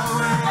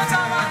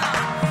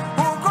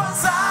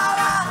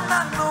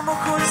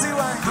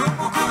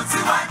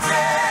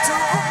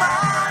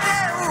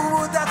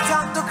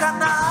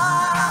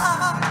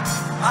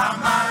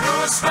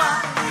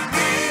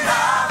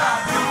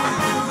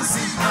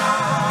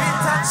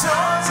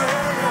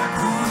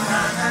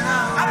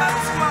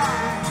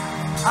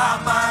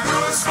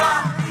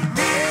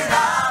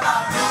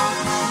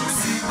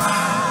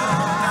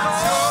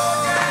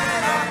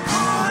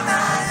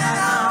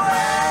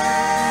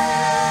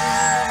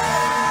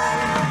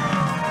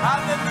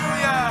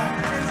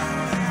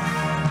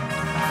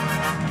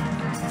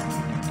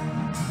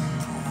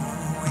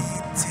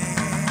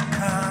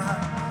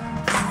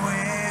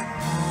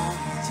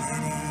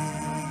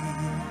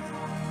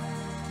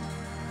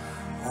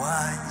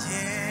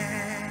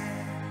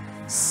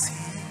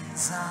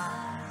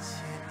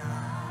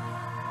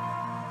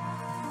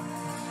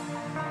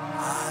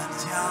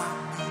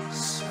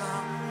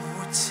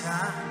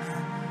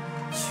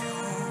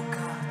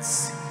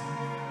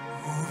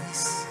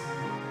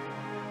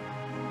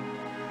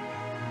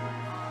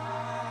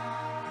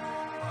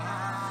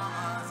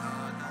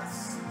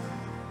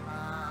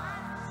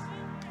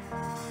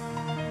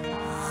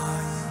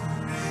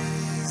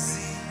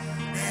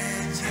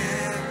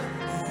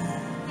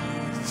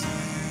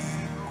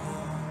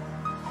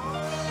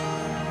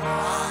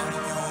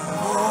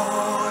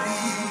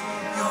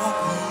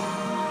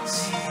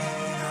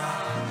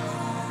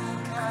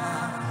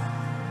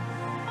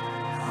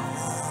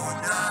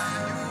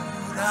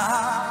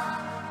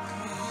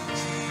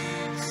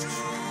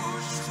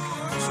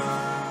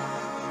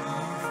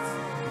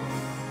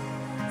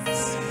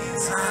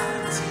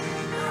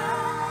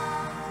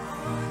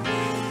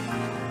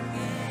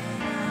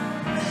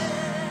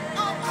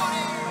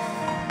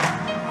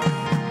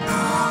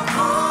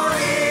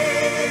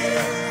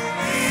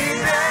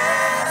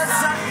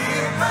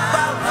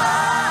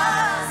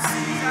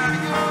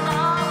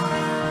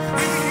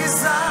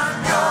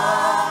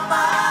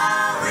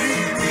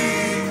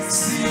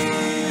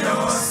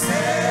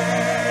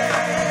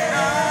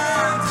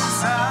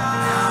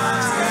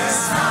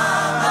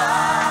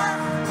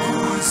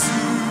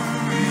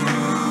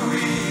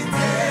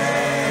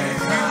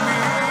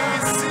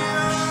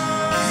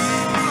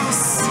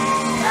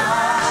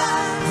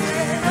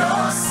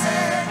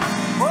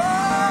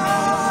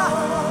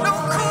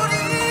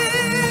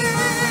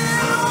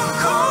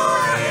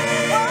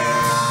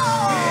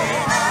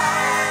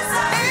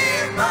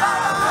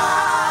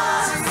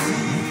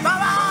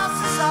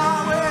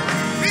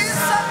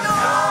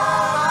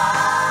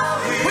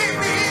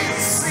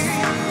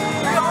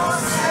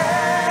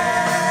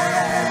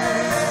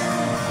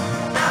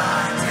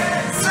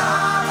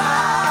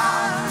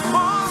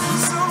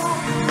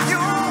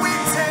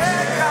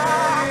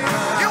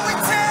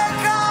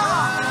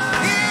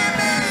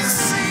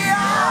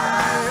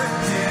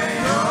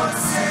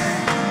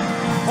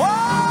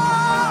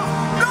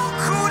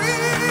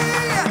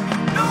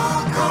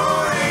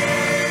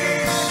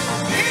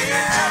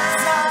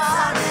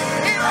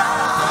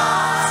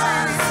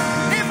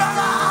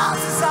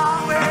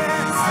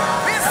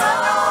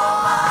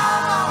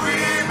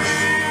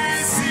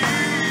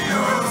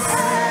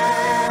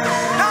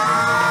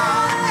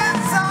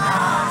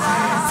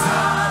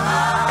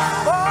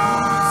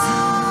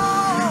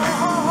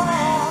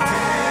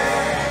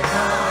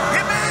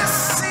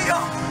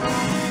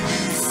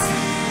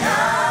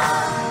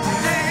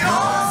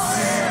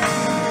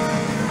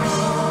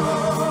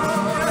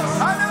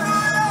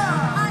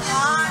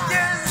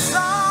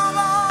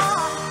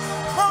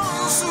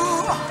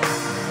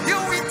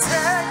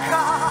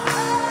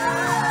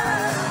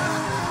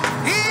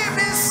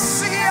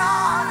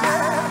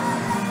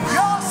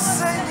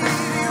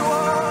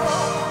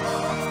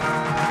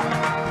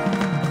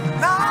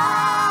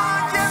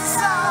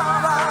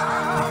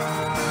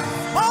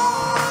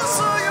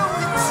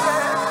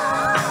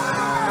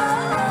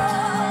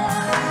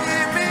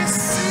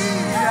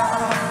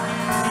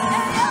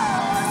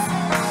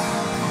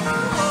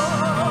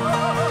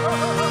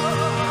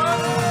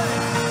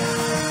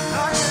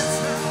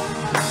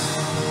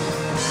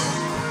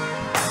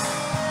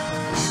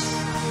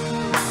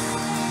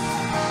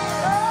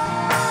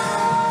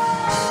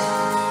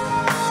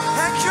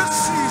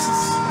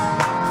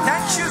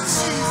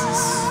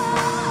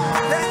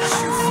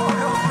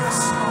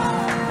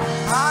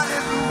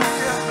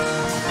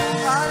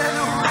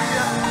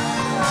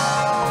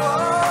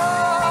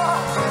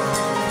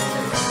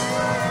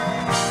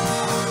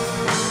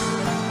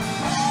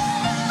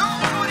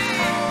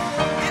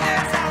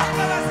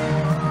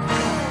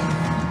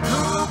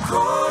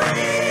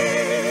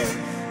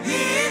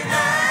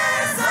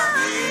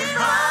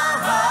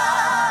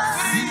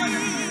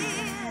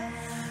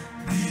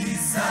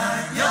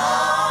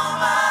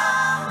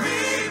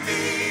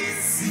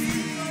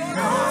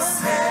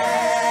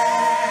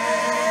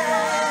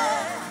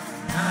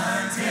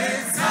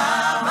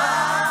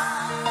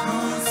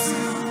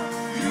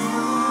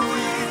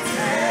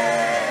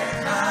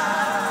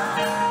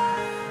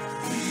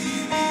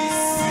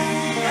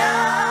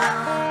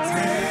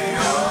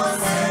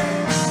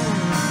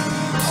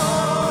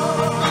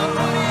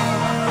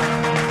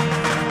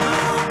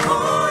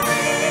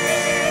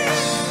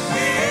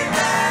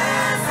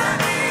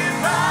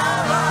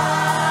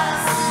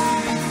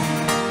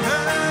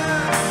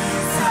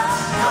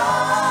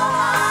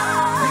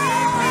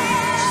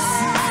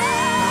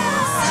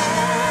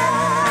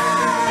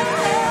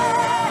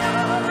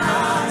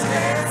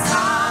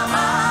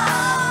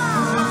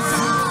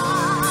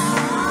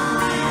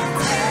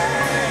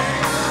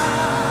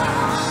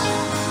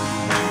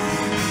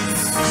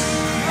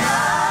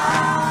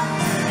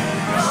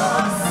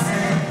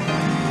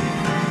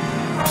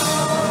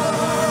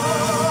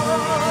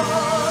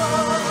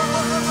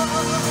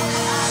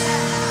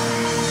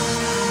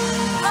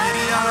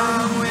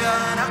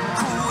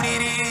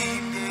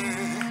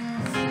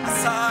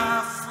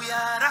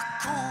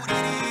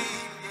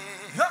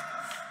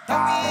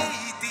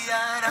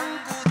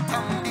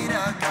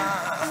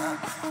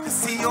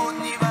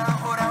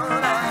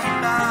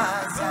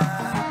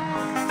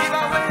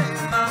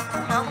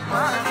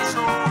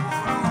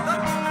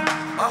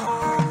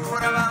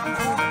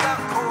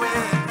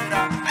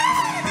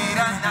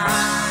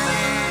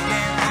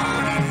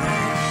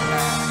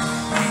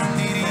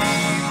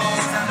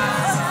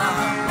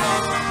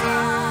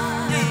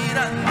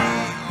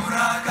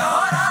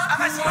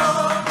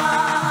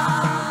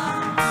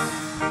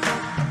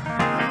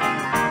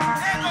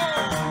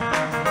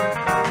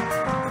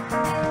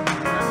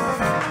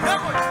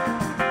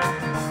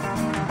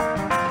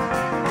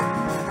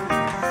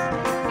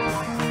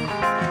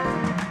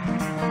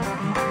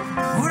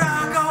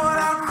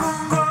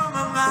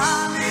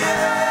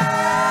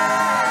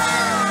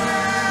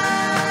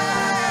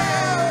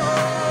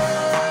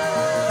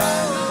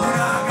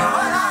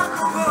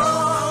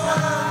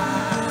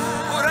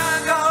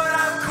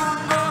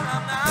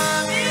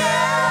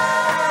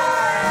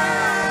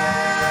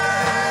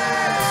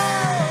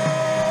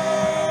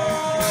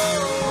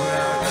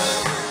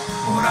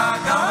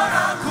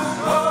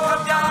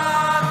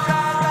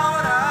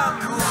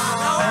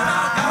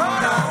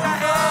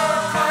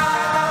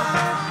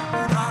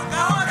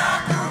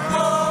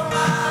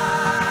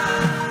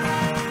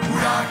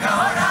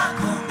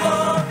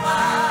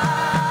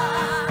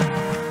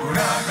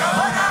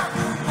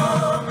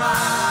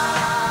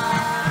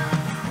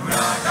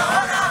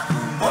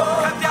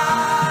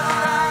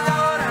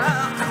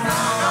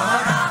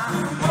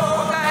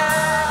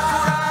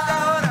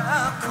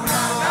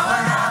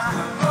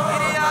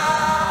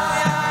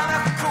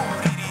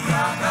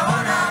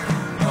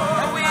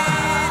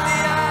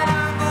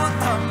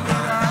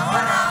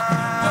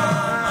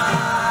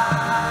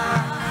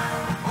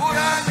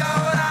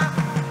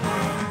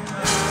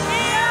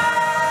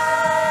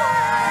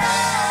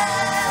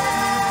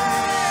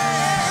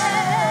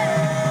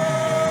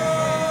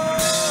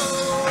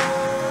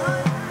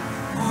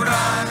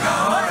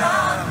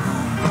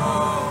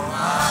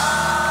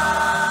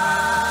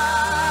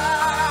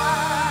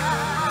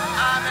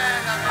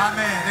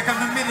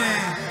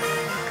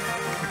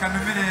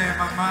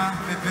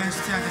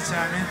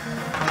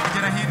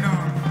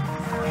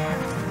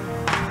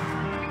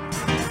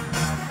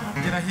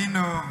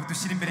hino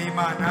dushyira imbere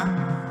y'Imana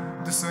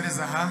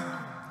dusoreza aha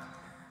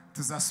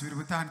tuzasubira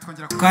ubutaha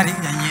twongera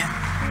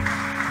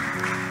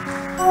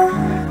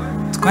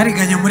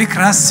twariganye muri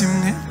class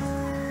imwe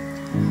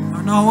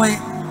noneho we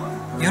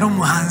yari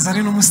umuhanzi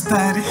ari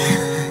n'umusitari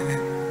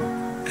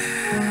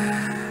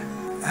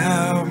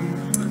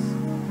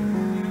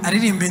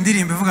aririmba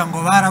indirimbo ivuga ngo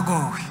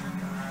baragowe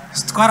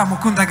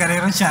twaramukundaga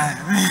rero cyane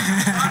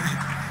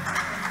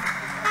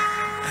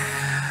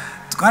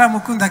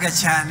twaramukundaga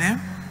cyane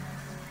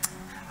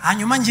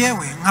hanyuma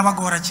njyewe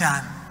nkabagora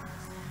cyane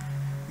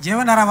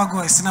njyewe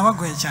narabagoye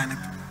sinabagoye cyane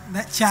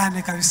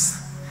cyane kabisa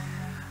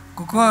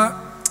kuko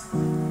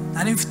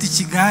nari mfite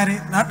ikigare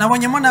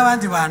nabonyemo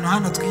n'abandi bantu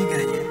hano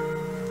twiganye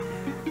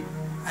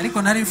ariko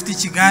nari mfite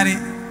ikigare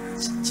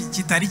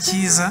kitari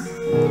cyiza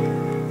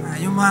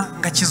hanyuma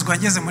ngakizwa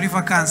ngeze muri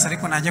vacances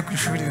ariko najya ku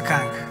ishuri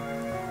bikanga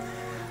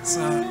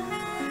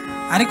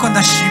ariko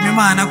ndashima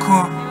Imana ko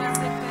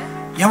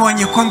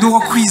yabonye ko ndi uwo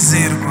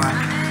kwizerwa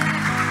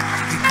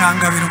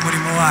ikangabira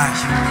umurimo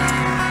wayo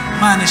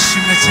Imana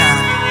ishimwe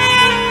cyane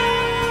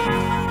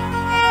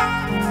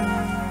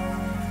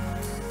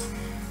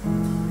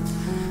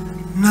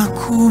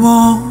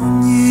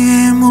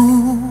nakubonye mu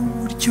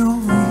buryo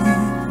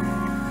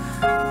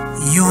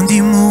iyo ndi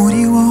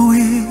muri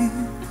wowe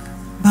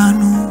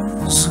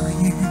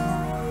banuzuye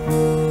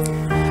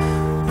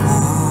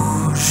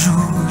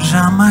ujuje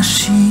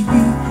amashyi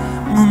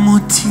mu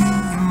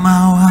mutima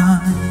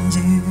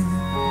wanjye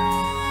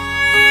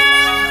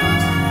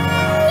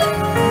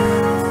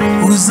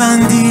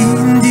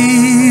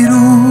uzandindira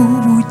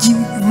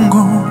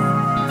ubugingo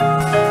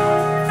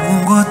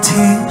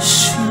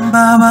ungotesha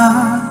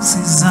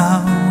imbabazi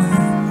zawe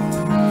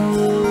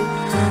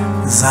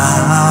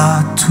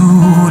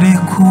zature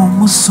ku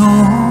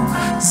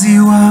musozi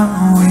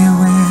wawe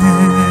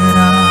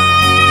wera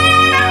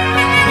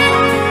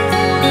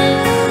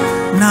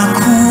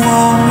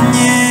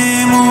nakubonye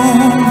mu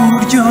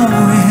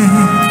buryohe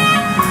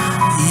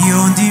iyo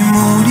ndi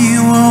muri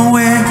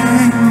wowe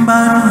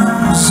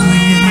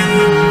mbanuzuye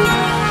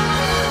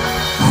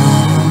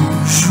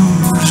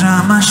ujuje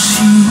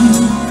amashyi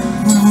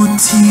mu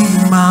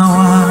mutima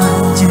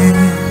wanjye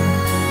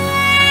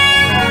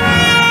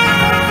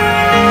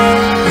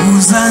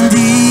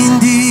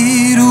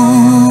uzandindira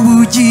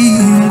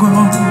ubugingo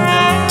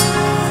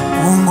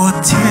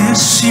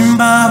ungotesha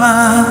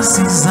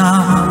imbabazi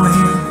zawe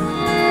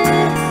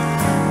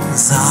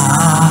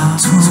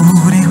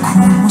zature ku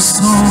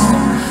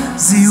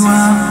musozi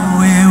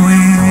wawe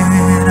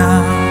wera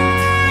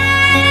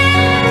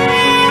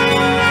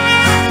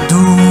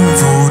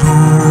ndumva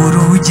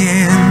uru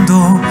rugendo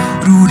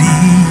ruri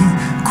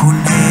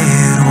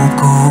kuntera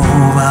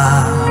ubwoba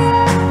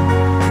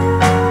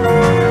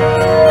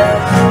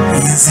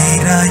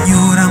inzira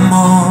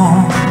nyuramo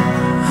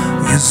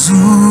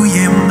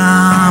yuzuye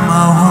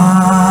amahwa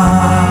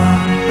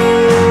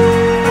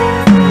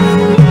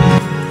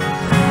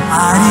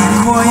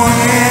ariko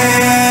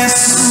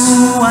Yesu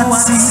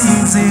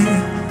watsinze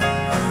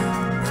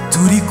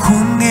turi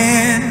kumwe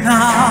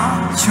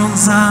ntacyo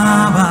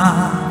nzaba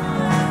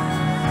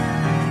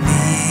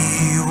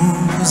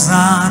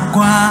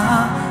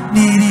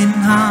uzarwanira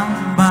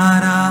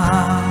intambara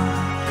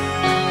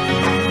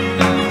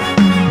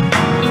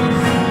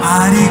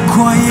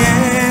ariko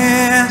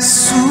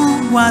Yesu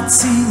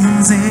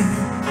watsinze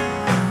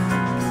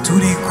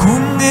turi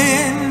kumwe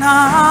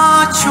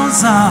ntacyo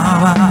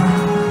nzaba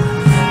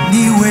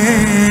niwe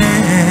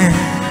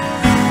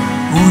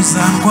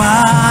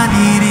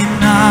uzarwanira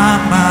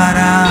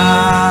intambara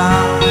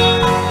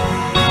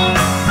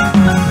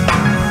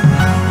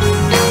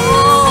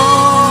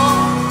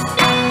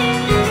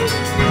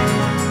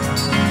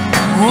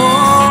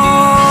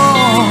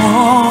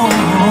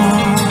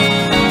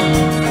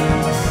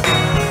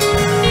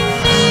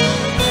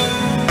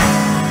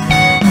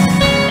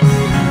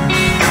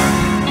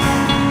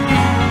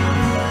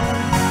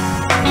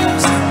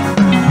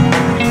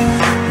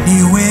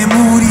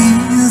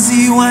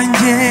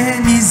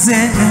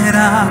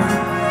nizera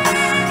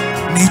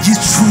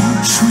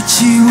n'igicucu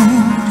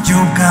cy'iburyo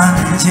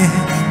bwanjye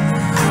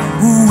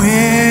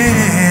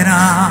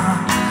uwera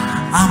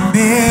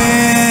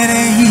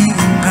ambereye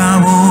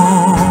ingabo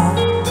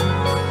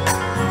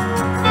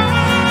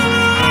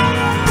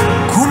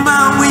ku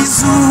manywa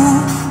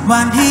izuba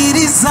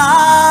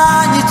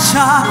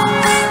ntirizanyica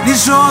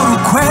nijoro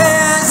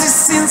ukwezi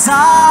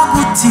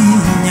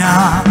sinzagutinya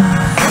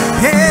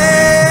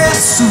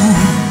Yesu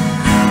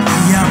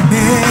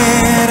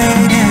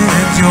yambereye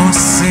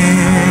byose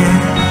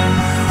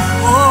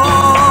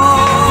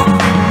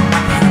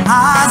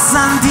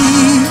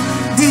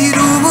azandindira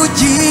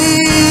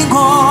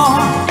ubugingo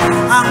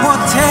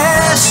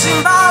angotesha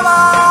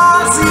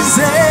imbabazi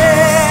ze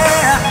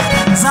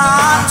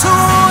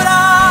zatura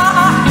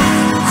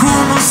ku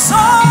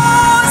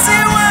musozi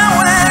we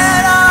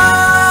wera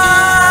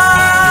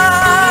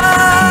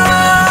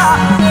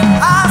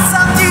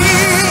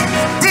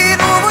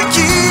azandindira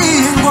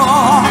ubugingo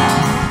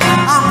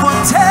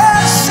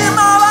angotesha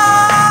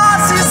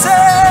imbabazi ze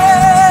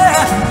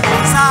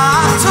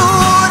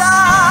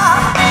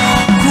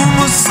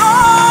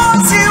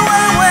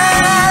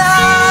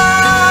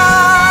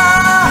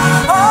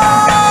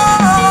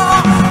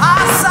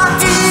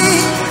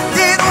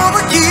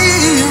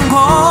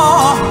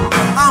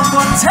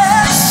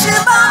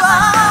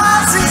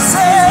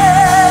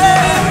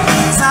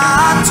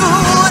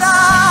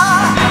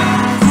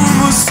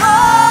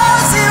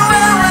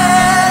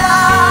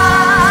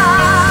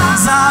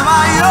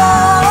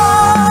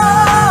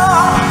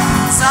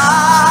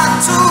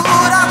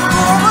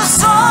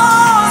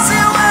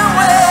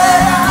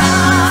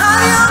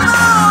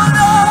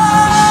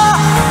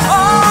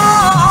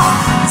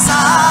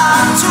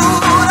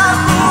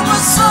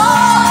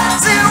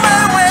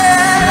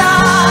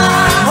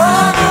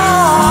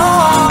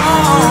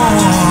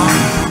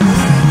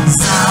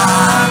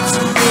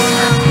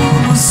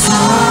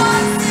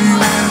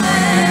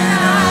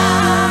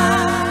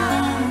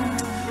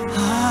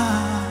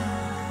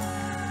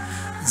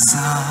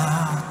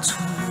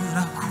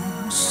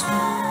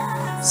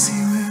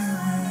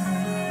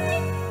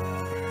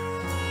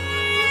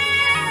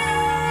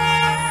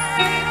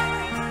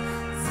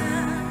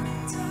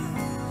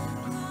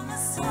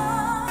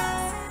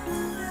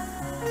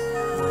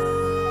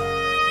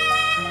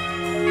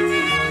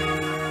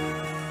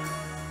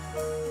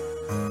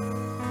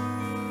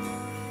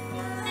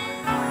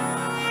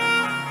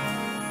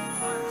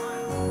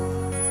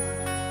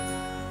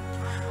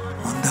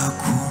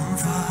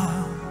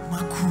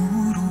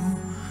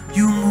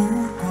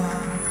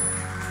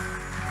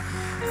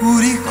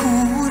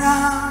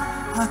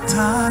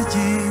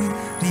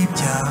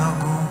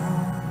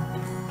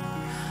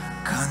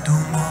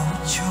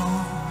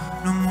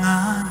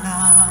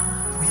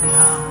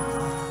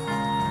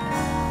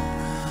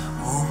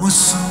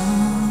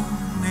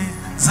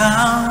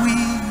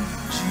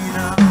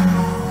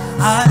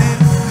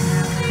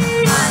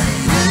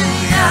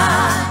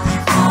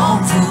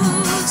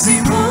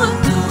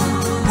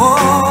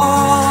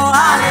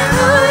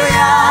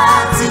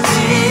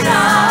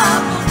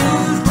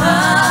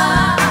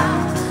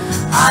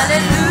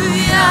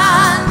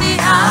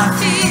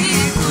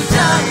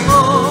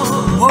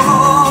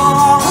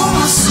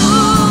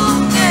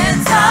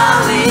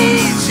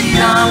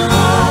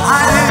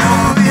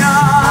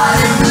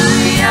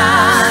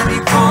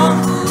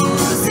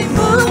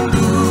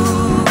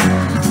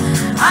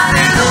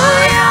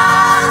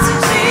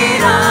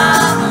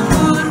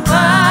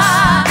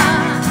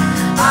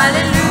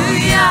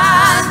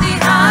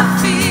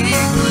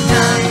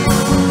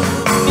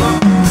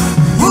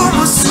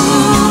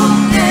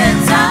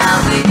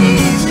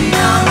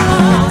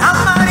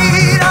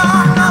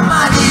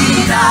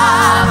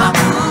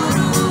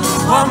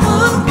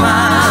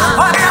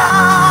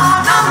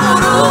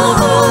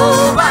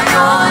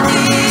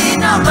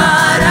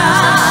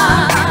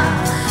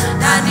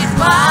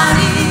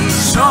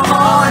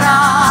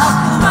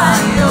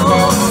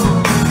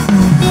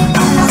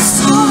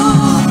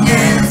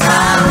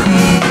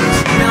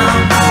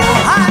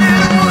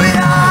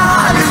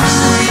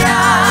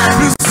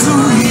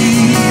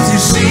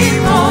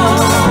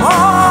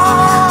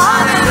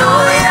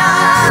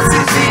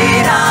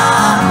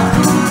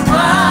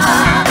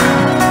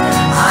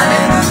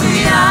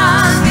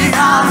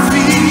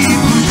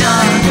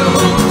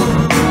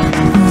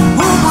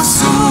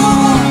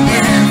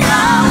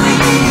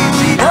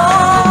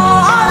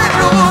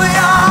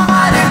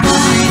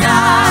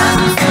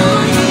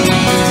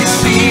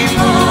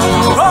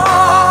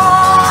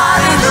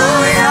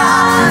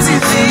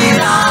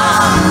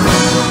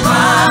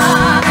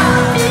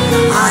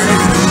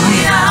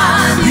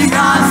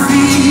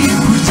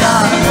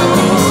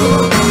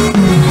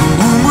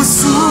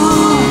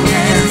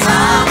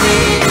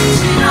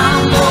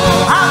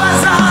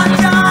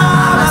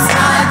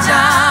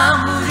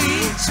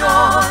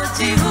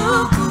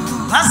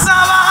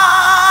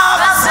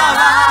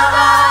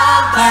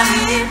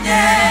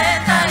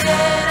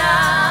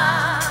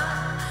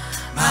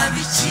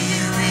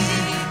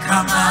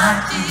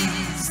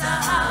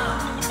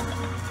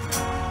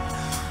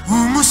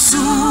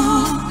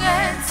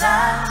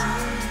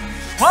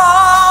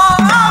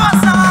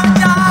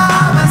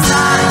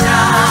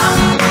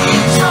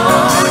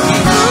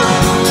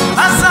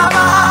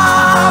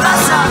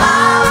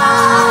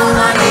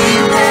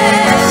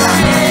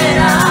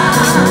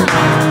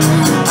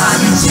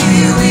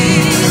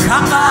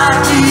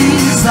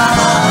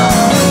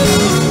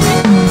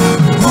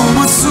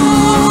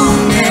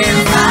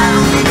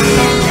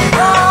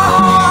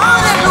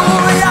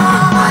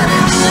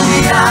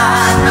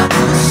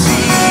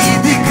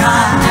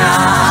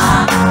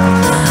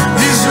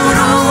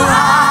Ijuru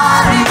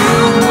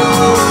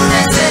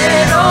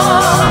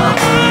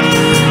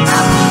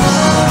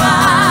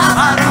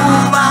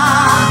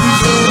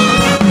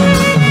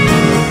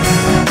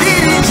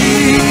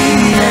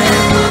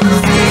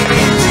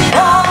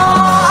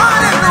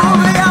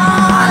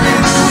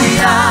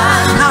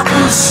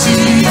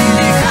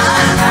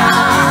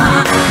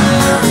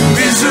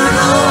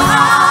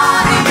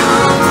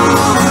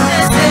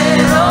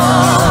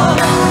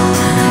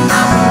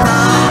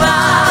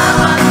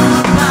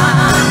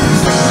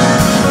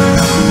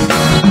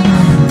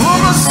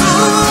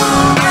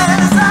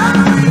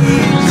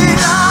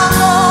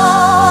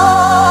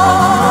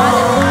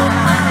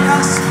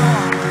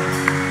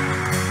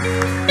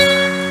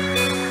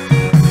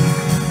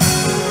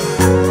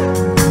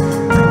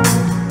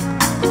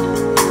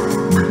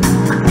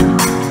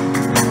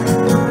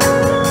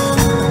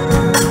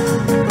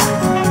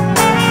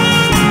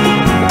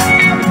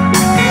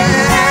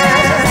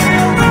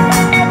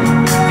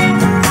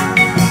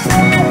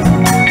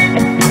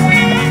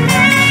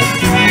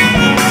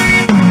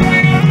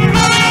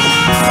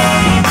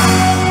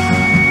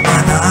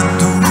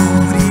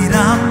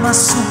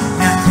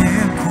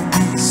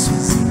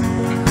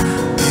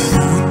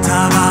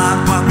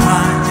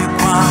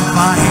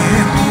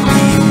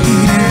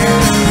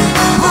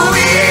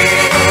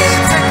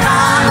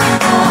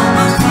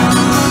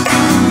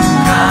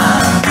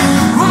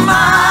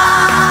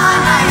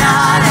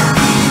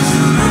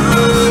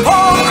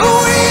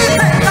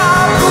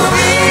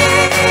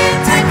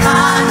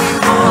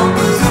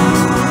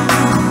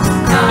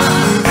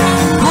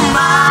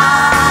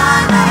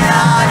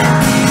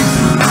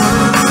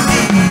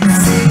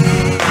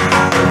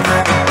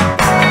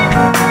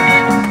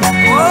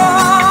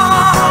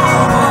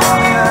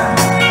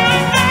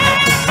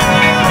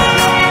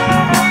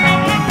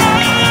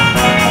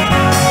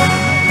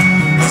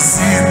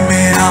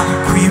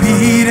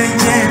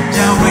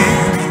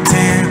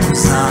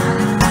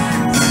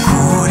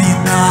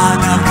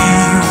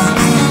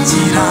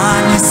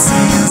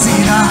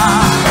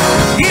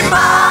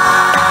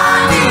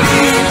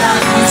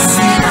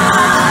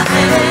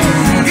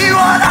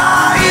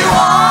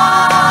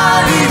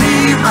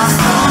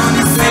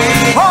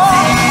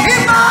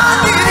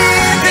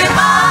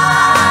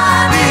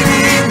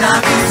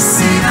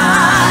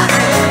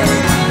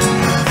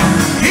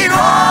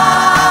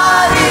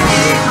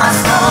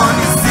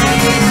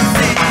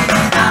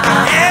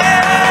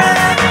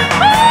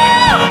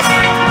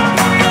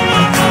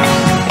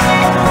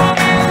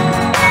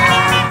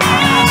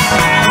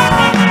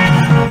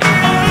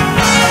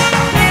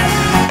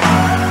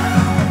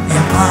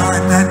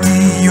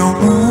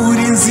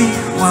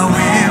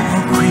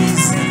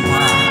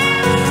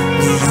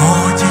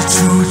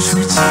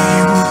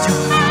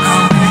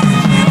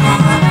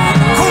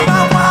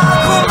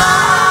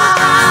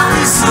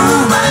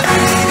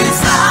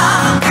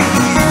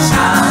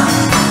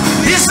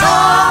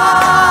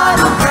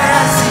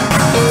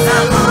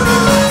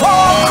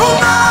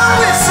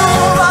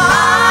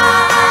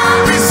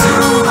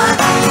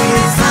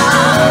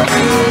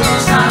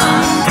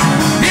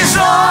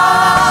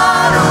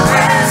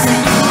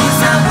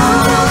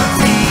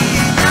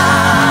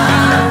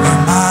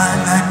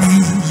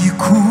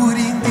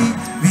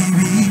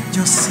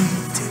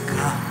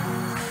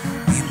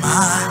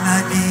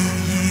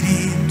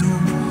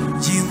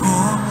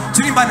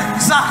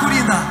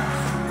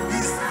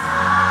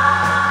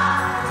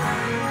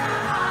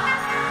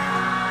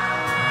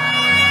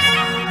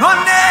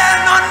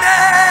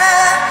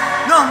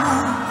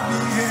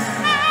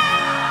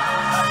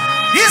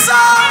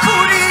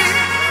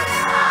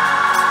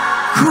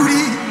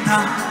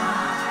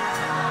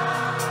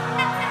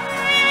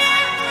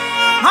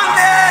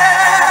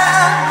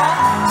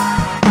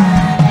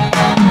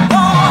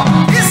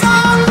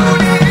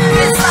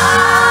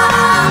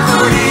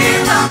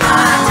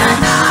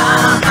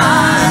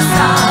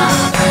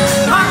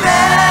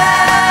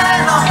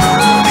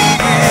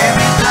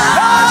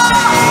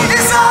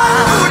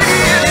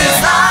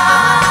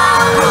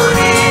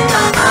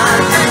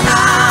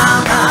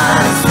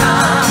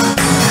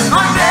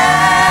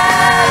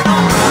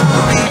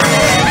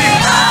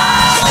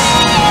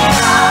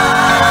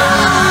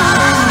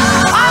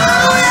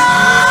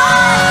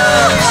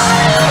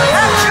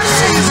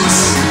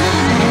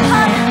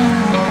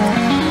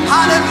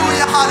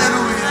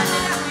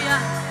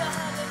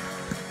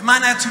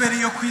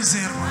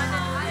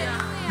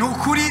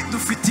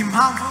dufite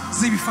impamvu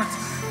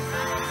z'ibifatika.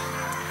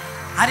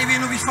 Hari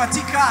ibintu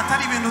bifatika,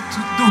 atari ibintu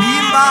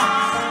duhimba,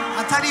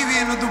 atari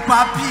ibintu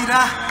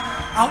dupapira,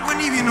 ahubwo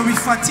ni ibintu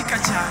bifatika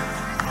cyane.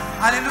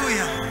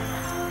 Haleluya.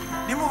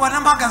 Nimubona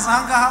mpagaze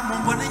ahangaha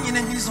mumbone nyine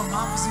nk'izo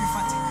mpamvu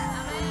z'ibifatika.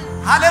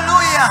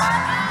 Haleluya.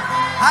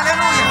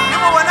 Haleluya.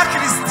 Nimubona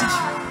Kristo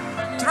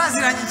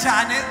turaziranye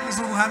cyane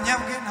ubuhamya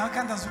bwe nawe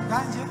kandi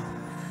azubwanjye.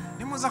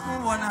 Nimuza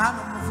kumubona hano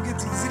muvuge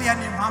ati ziriya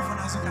ni impamvu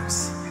nazo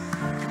kabisa.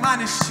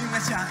 Imana ishimwe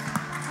cyane.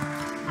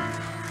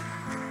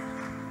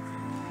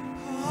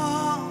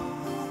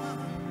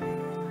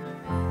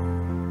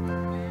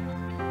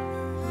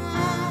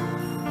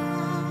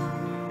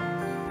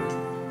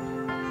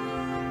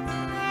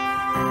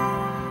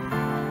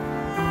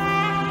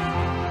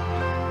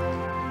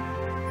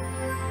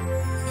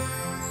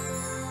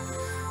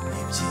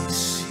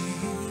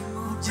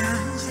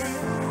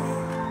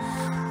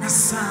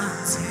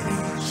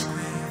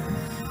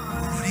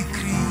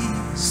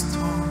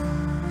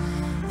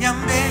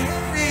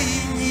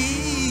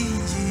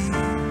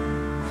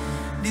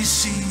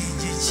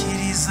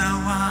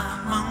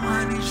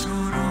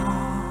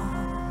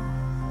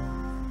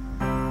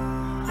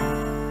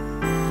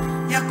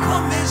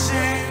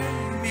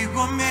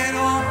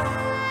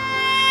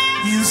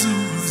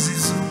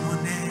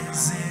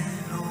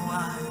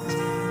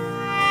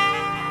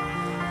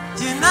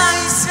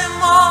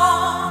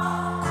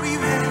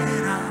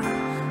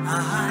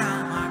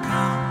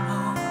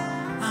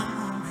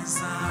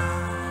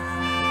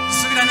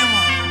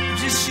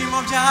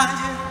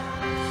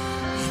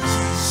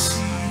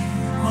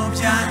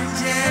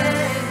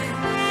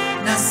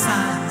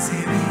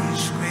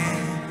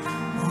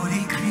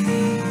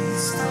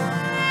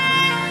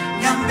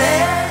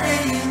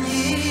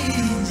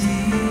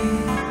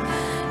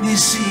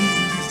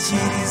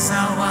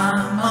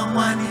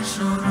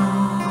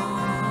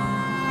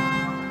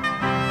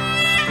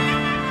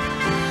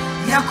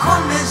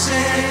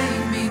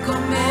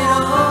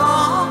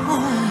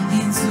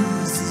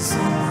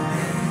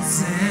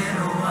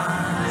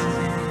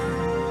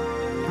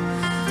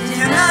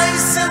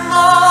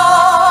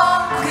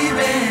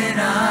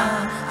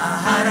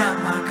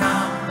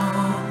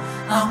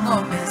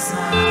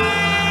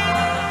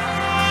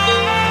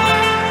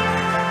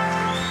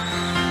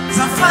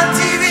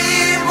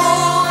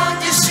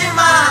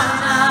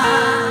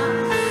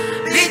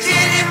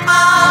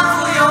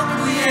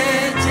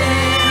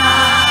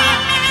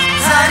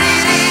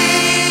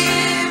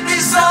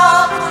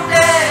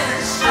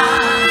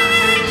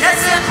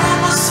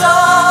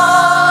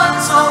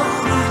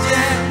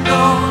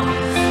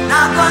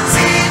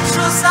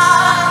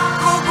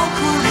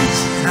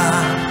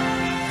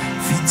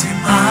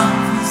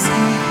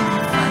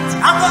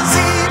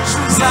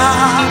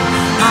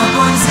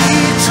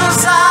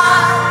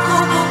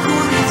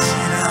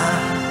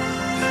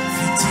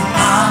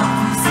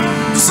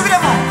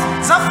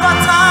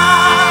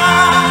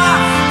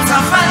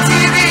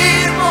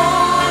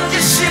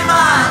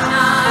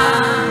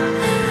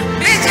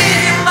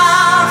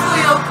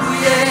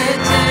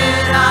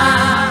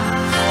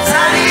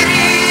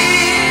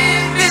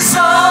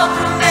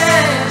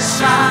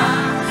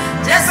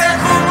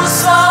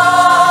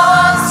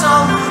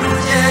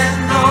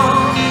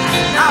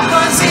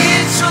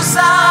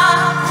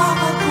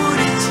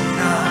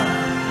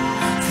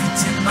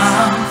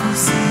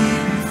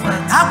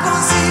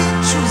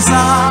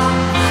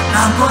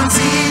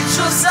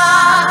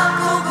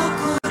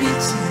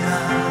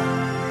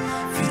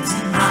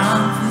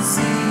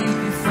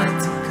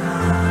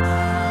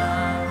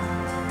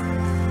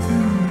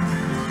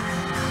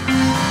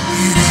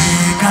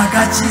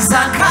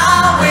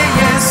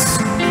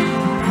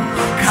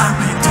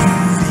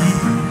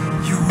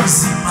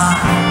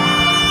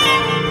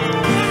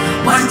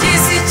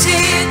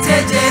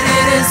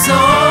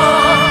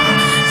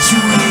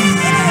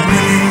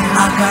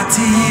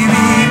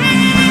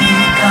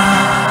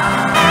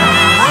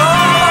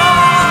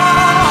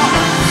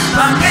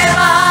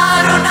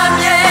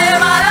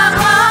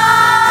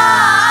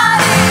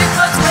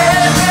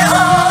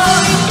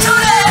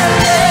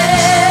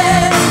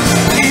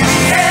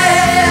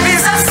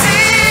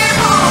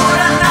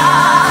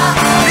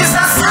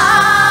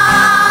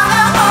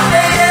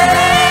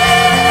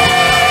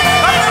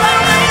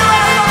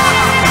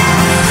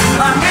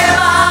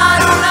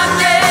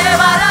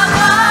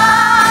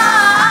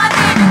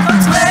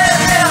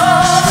 Twelve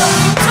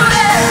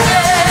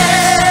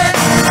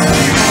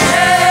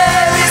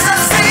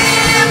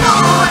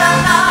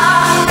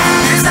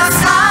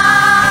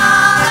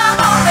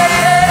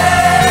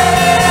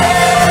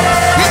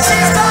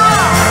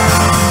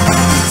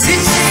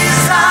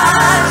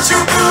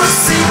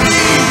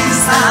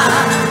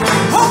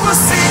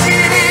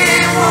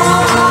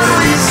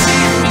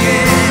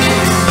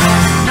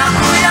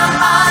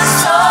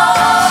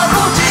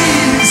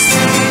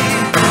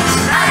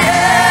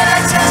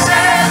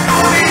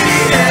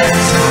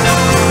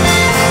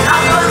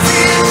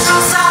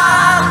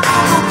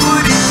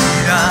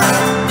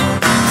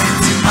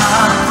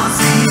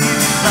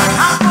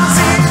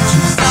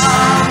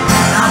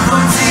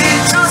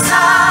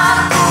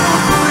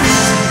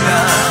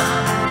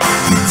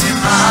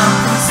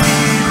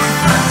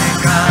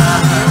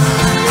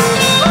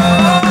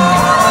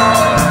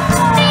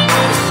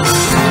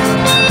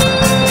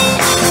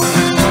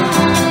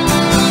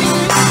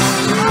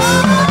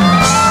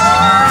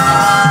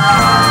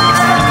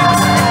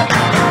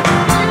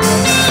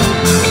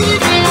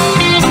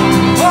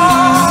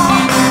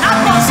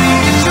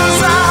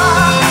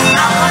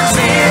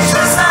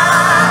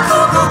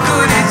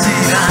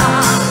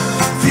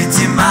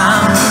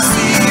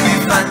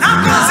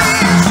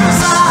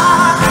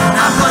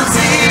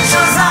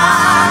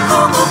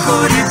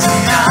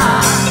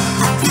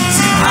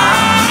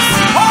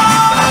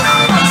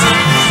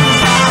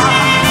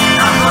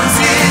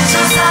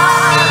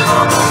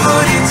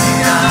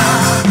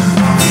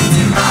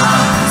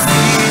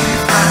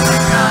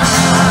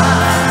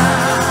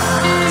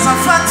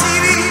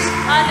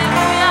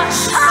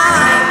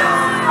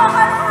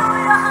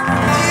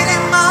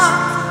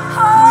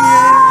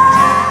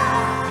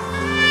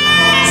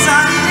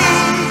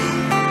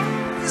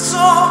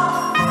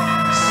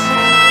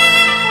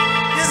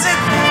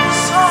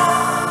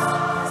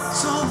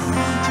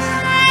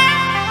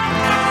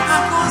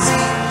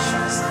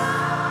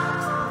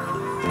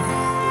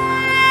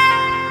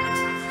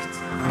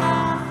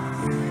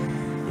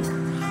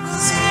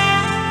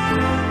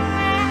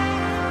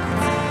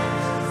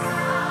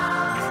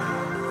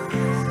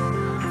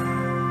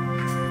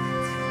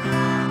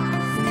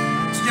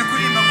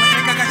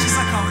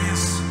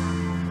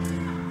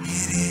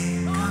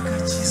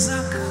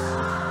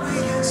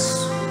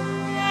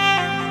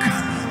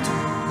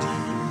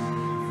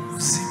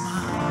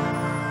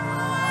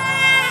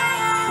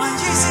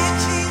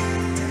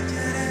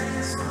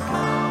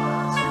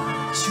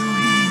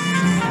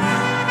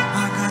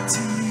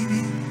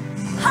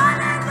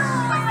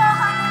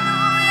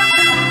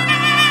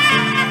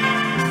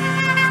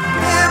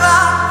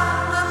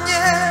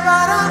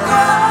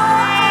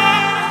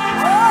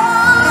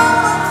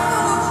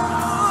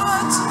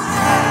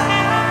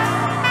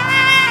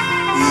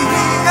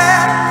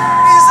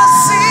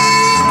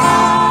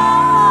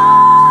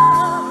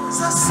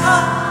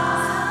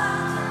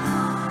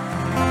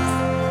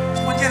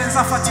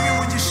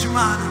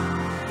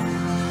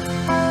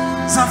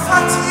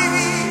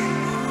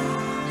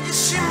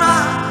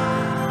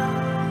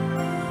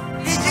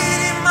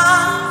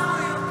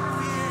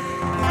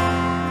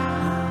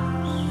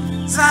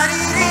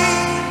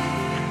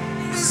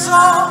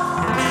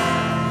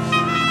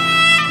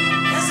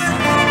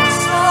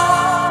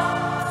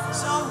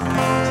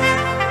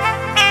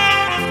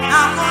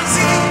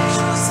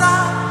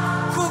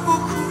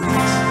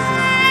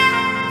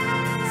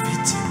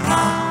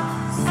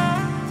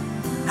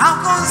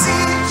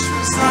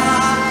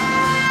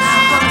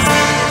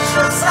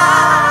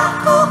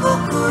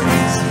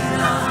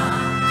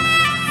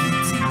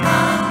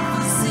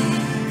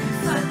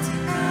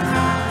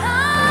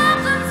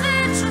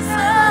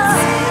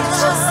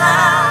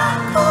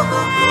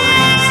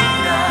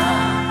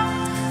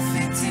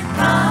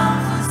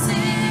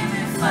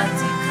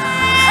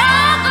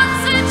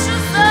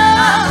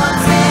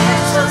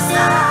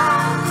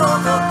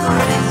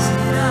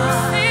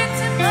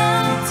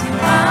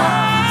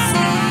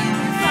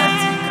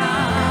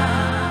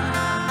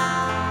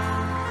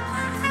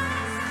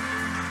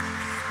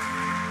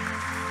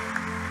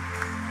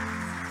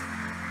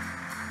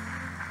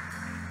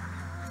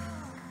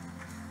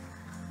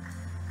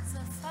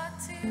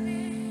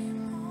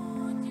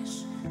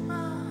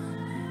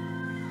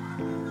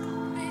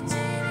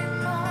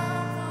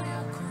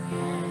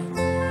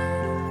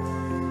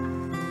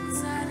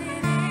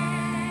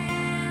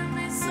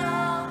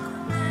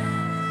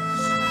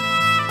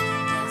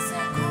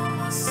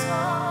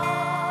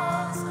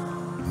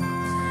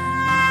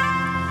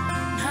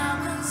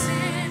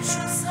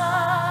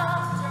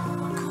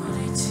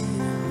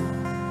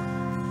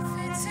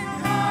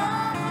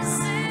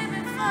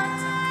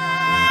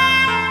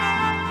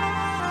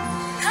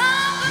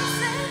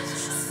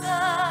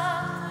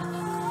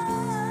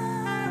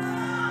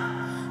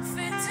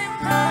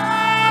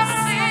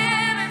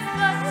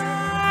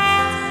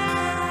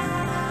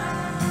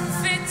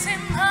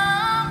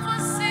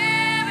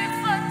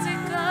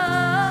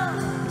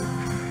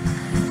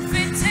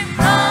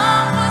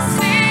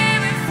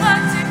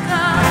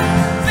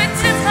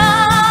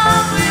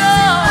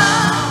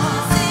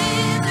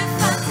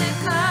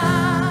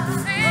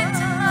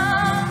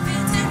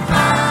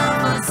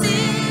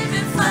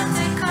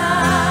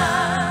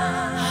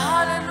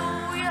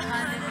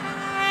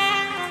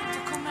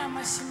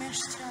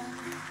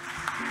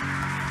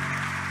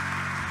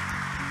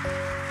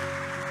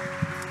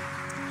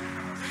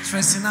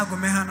TRACY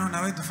nagome hano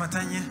nawe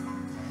dufatanye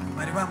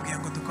bari bambwiye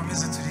ngo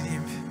dukomeze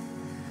turirimbe.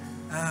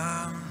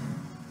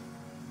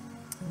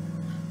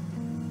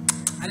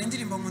 Hari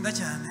indirimbo nkunda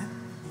cyane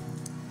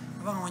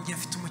avuga ngo ngiye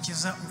mfite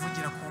umukiza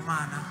uvugira ku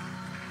Mana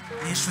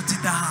ni inshuti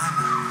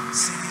idahana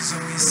sinizo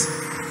wese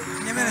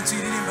nyemere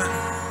tuyiririmbane.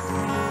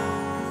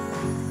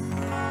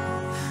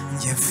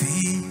 Ngiye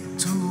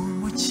mfite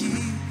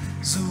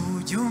umukiza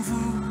ujya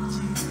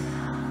umvugira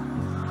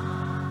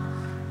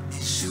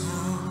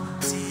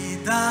inshuti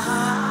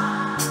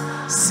idahana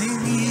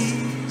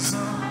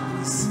sinizo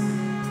wese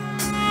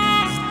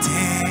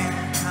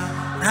iteka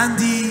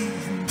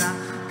nandinda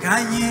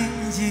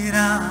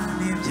kanyigira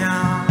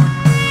n'ibyawe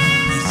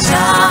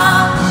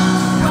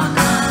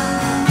icyamubaka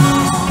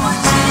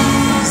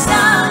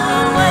umukiza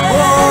we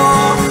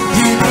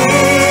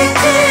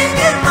ibike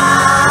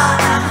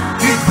Imana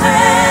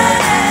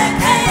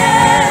bikwereke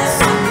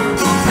Yesu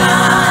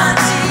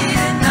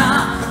ukakire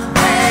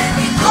nawe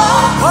niko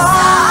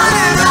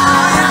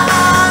haleluya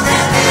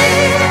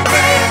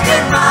ibike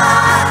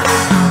Imana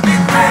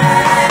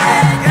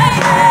bikwereke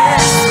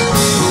Yesu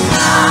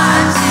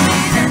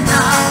ukakire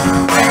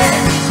nawe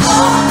niko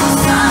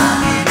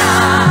musabira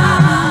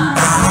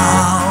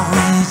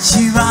ahawe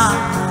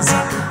ikibanza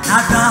na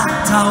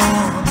data wo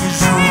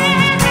mw'ijuru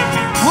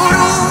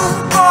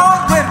urugo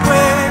rwe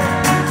rwe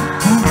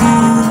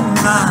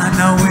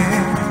kubw'umwana we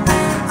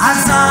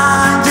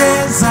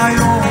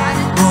azangezayo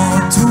ngo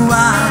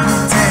tubane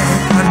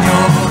iteka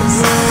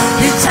ryose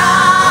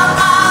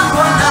icyampa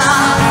mbona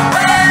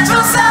we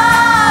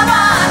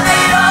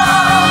tuzabaneyo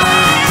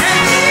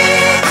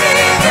ibike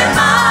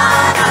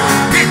Imana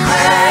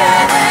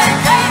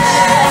bikwereke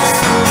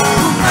Yesu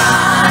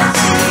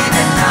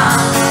umwakire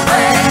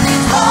nawe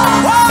niko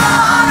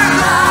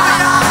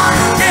haleluya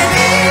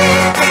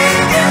ibike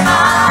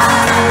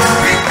Imana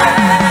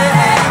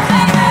bikwereke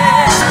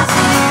Yesu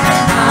umwakire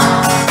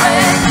nawe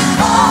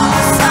niko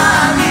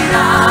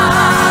musabira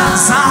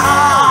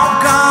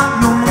zahabwa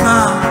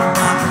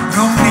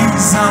n'umwambaro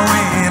mwiza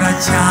wera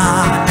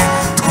cyane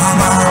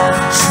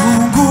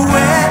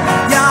twabacunguwe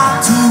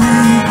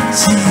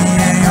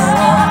yatubikiyeyo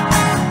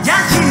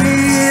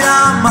yagira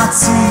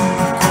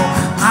amatsiko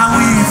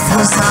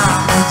nkawifuza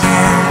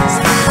kugeza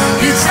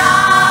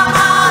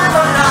icyampa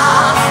mbona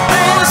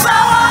uza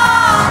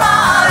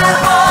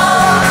wambayeho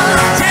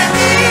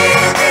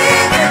ibike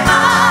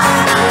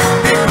Imana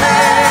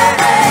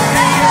bikwereke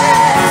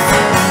Yesu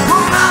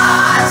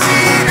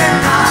umwakire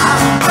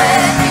nawe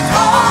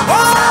niko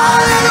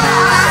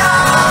haleluya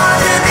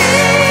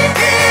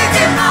ibike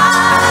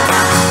Imana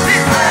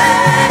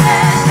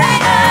bikwereke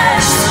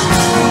Yesu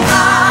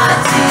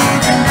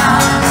umwakire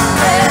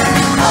nawe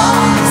niko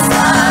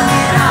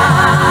musabira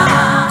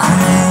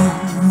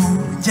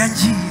kurujya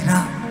ngira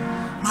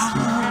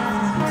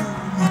mahoro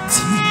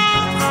umutima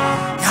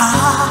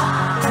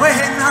yawe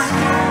na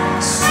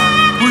Yesu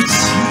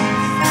ukiri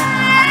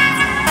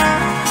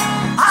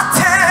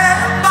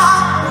atemba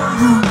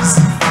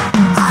uruzi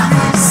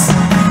abisi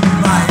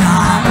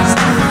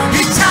bayazi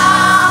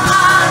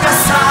icyampa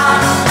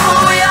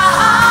gasanuya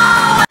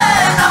hawe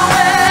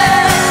nawe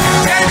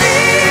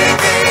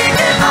ibike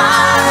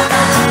Imana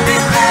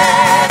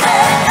bikwereke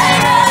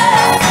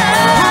Yesu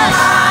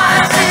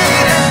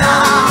umwakire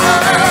nawe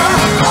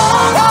niko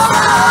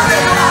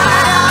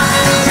haleluya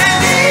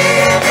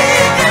ibike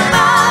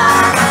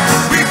Imana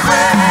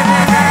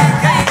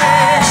bikwereke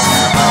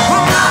Yesu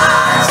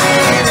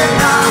umwakire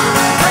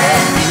nawe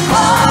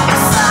niko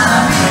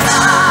musabira.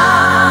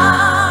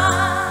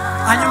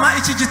 Hanyuma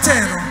iki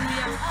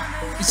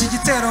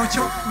gitero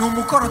cyo ni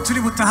umukoro turi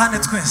butahane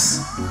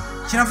twese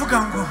kiravuga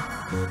ngo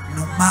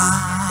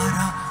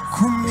numara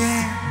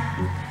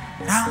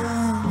kumwera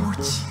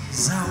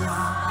nk'umukiza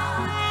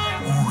wawe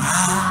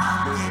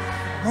uhamye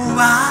mu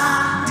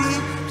bandi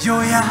byo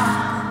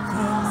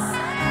yagukoze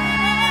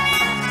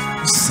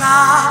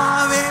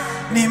usabe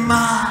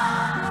n'Imana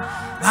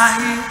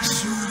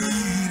bahishuwe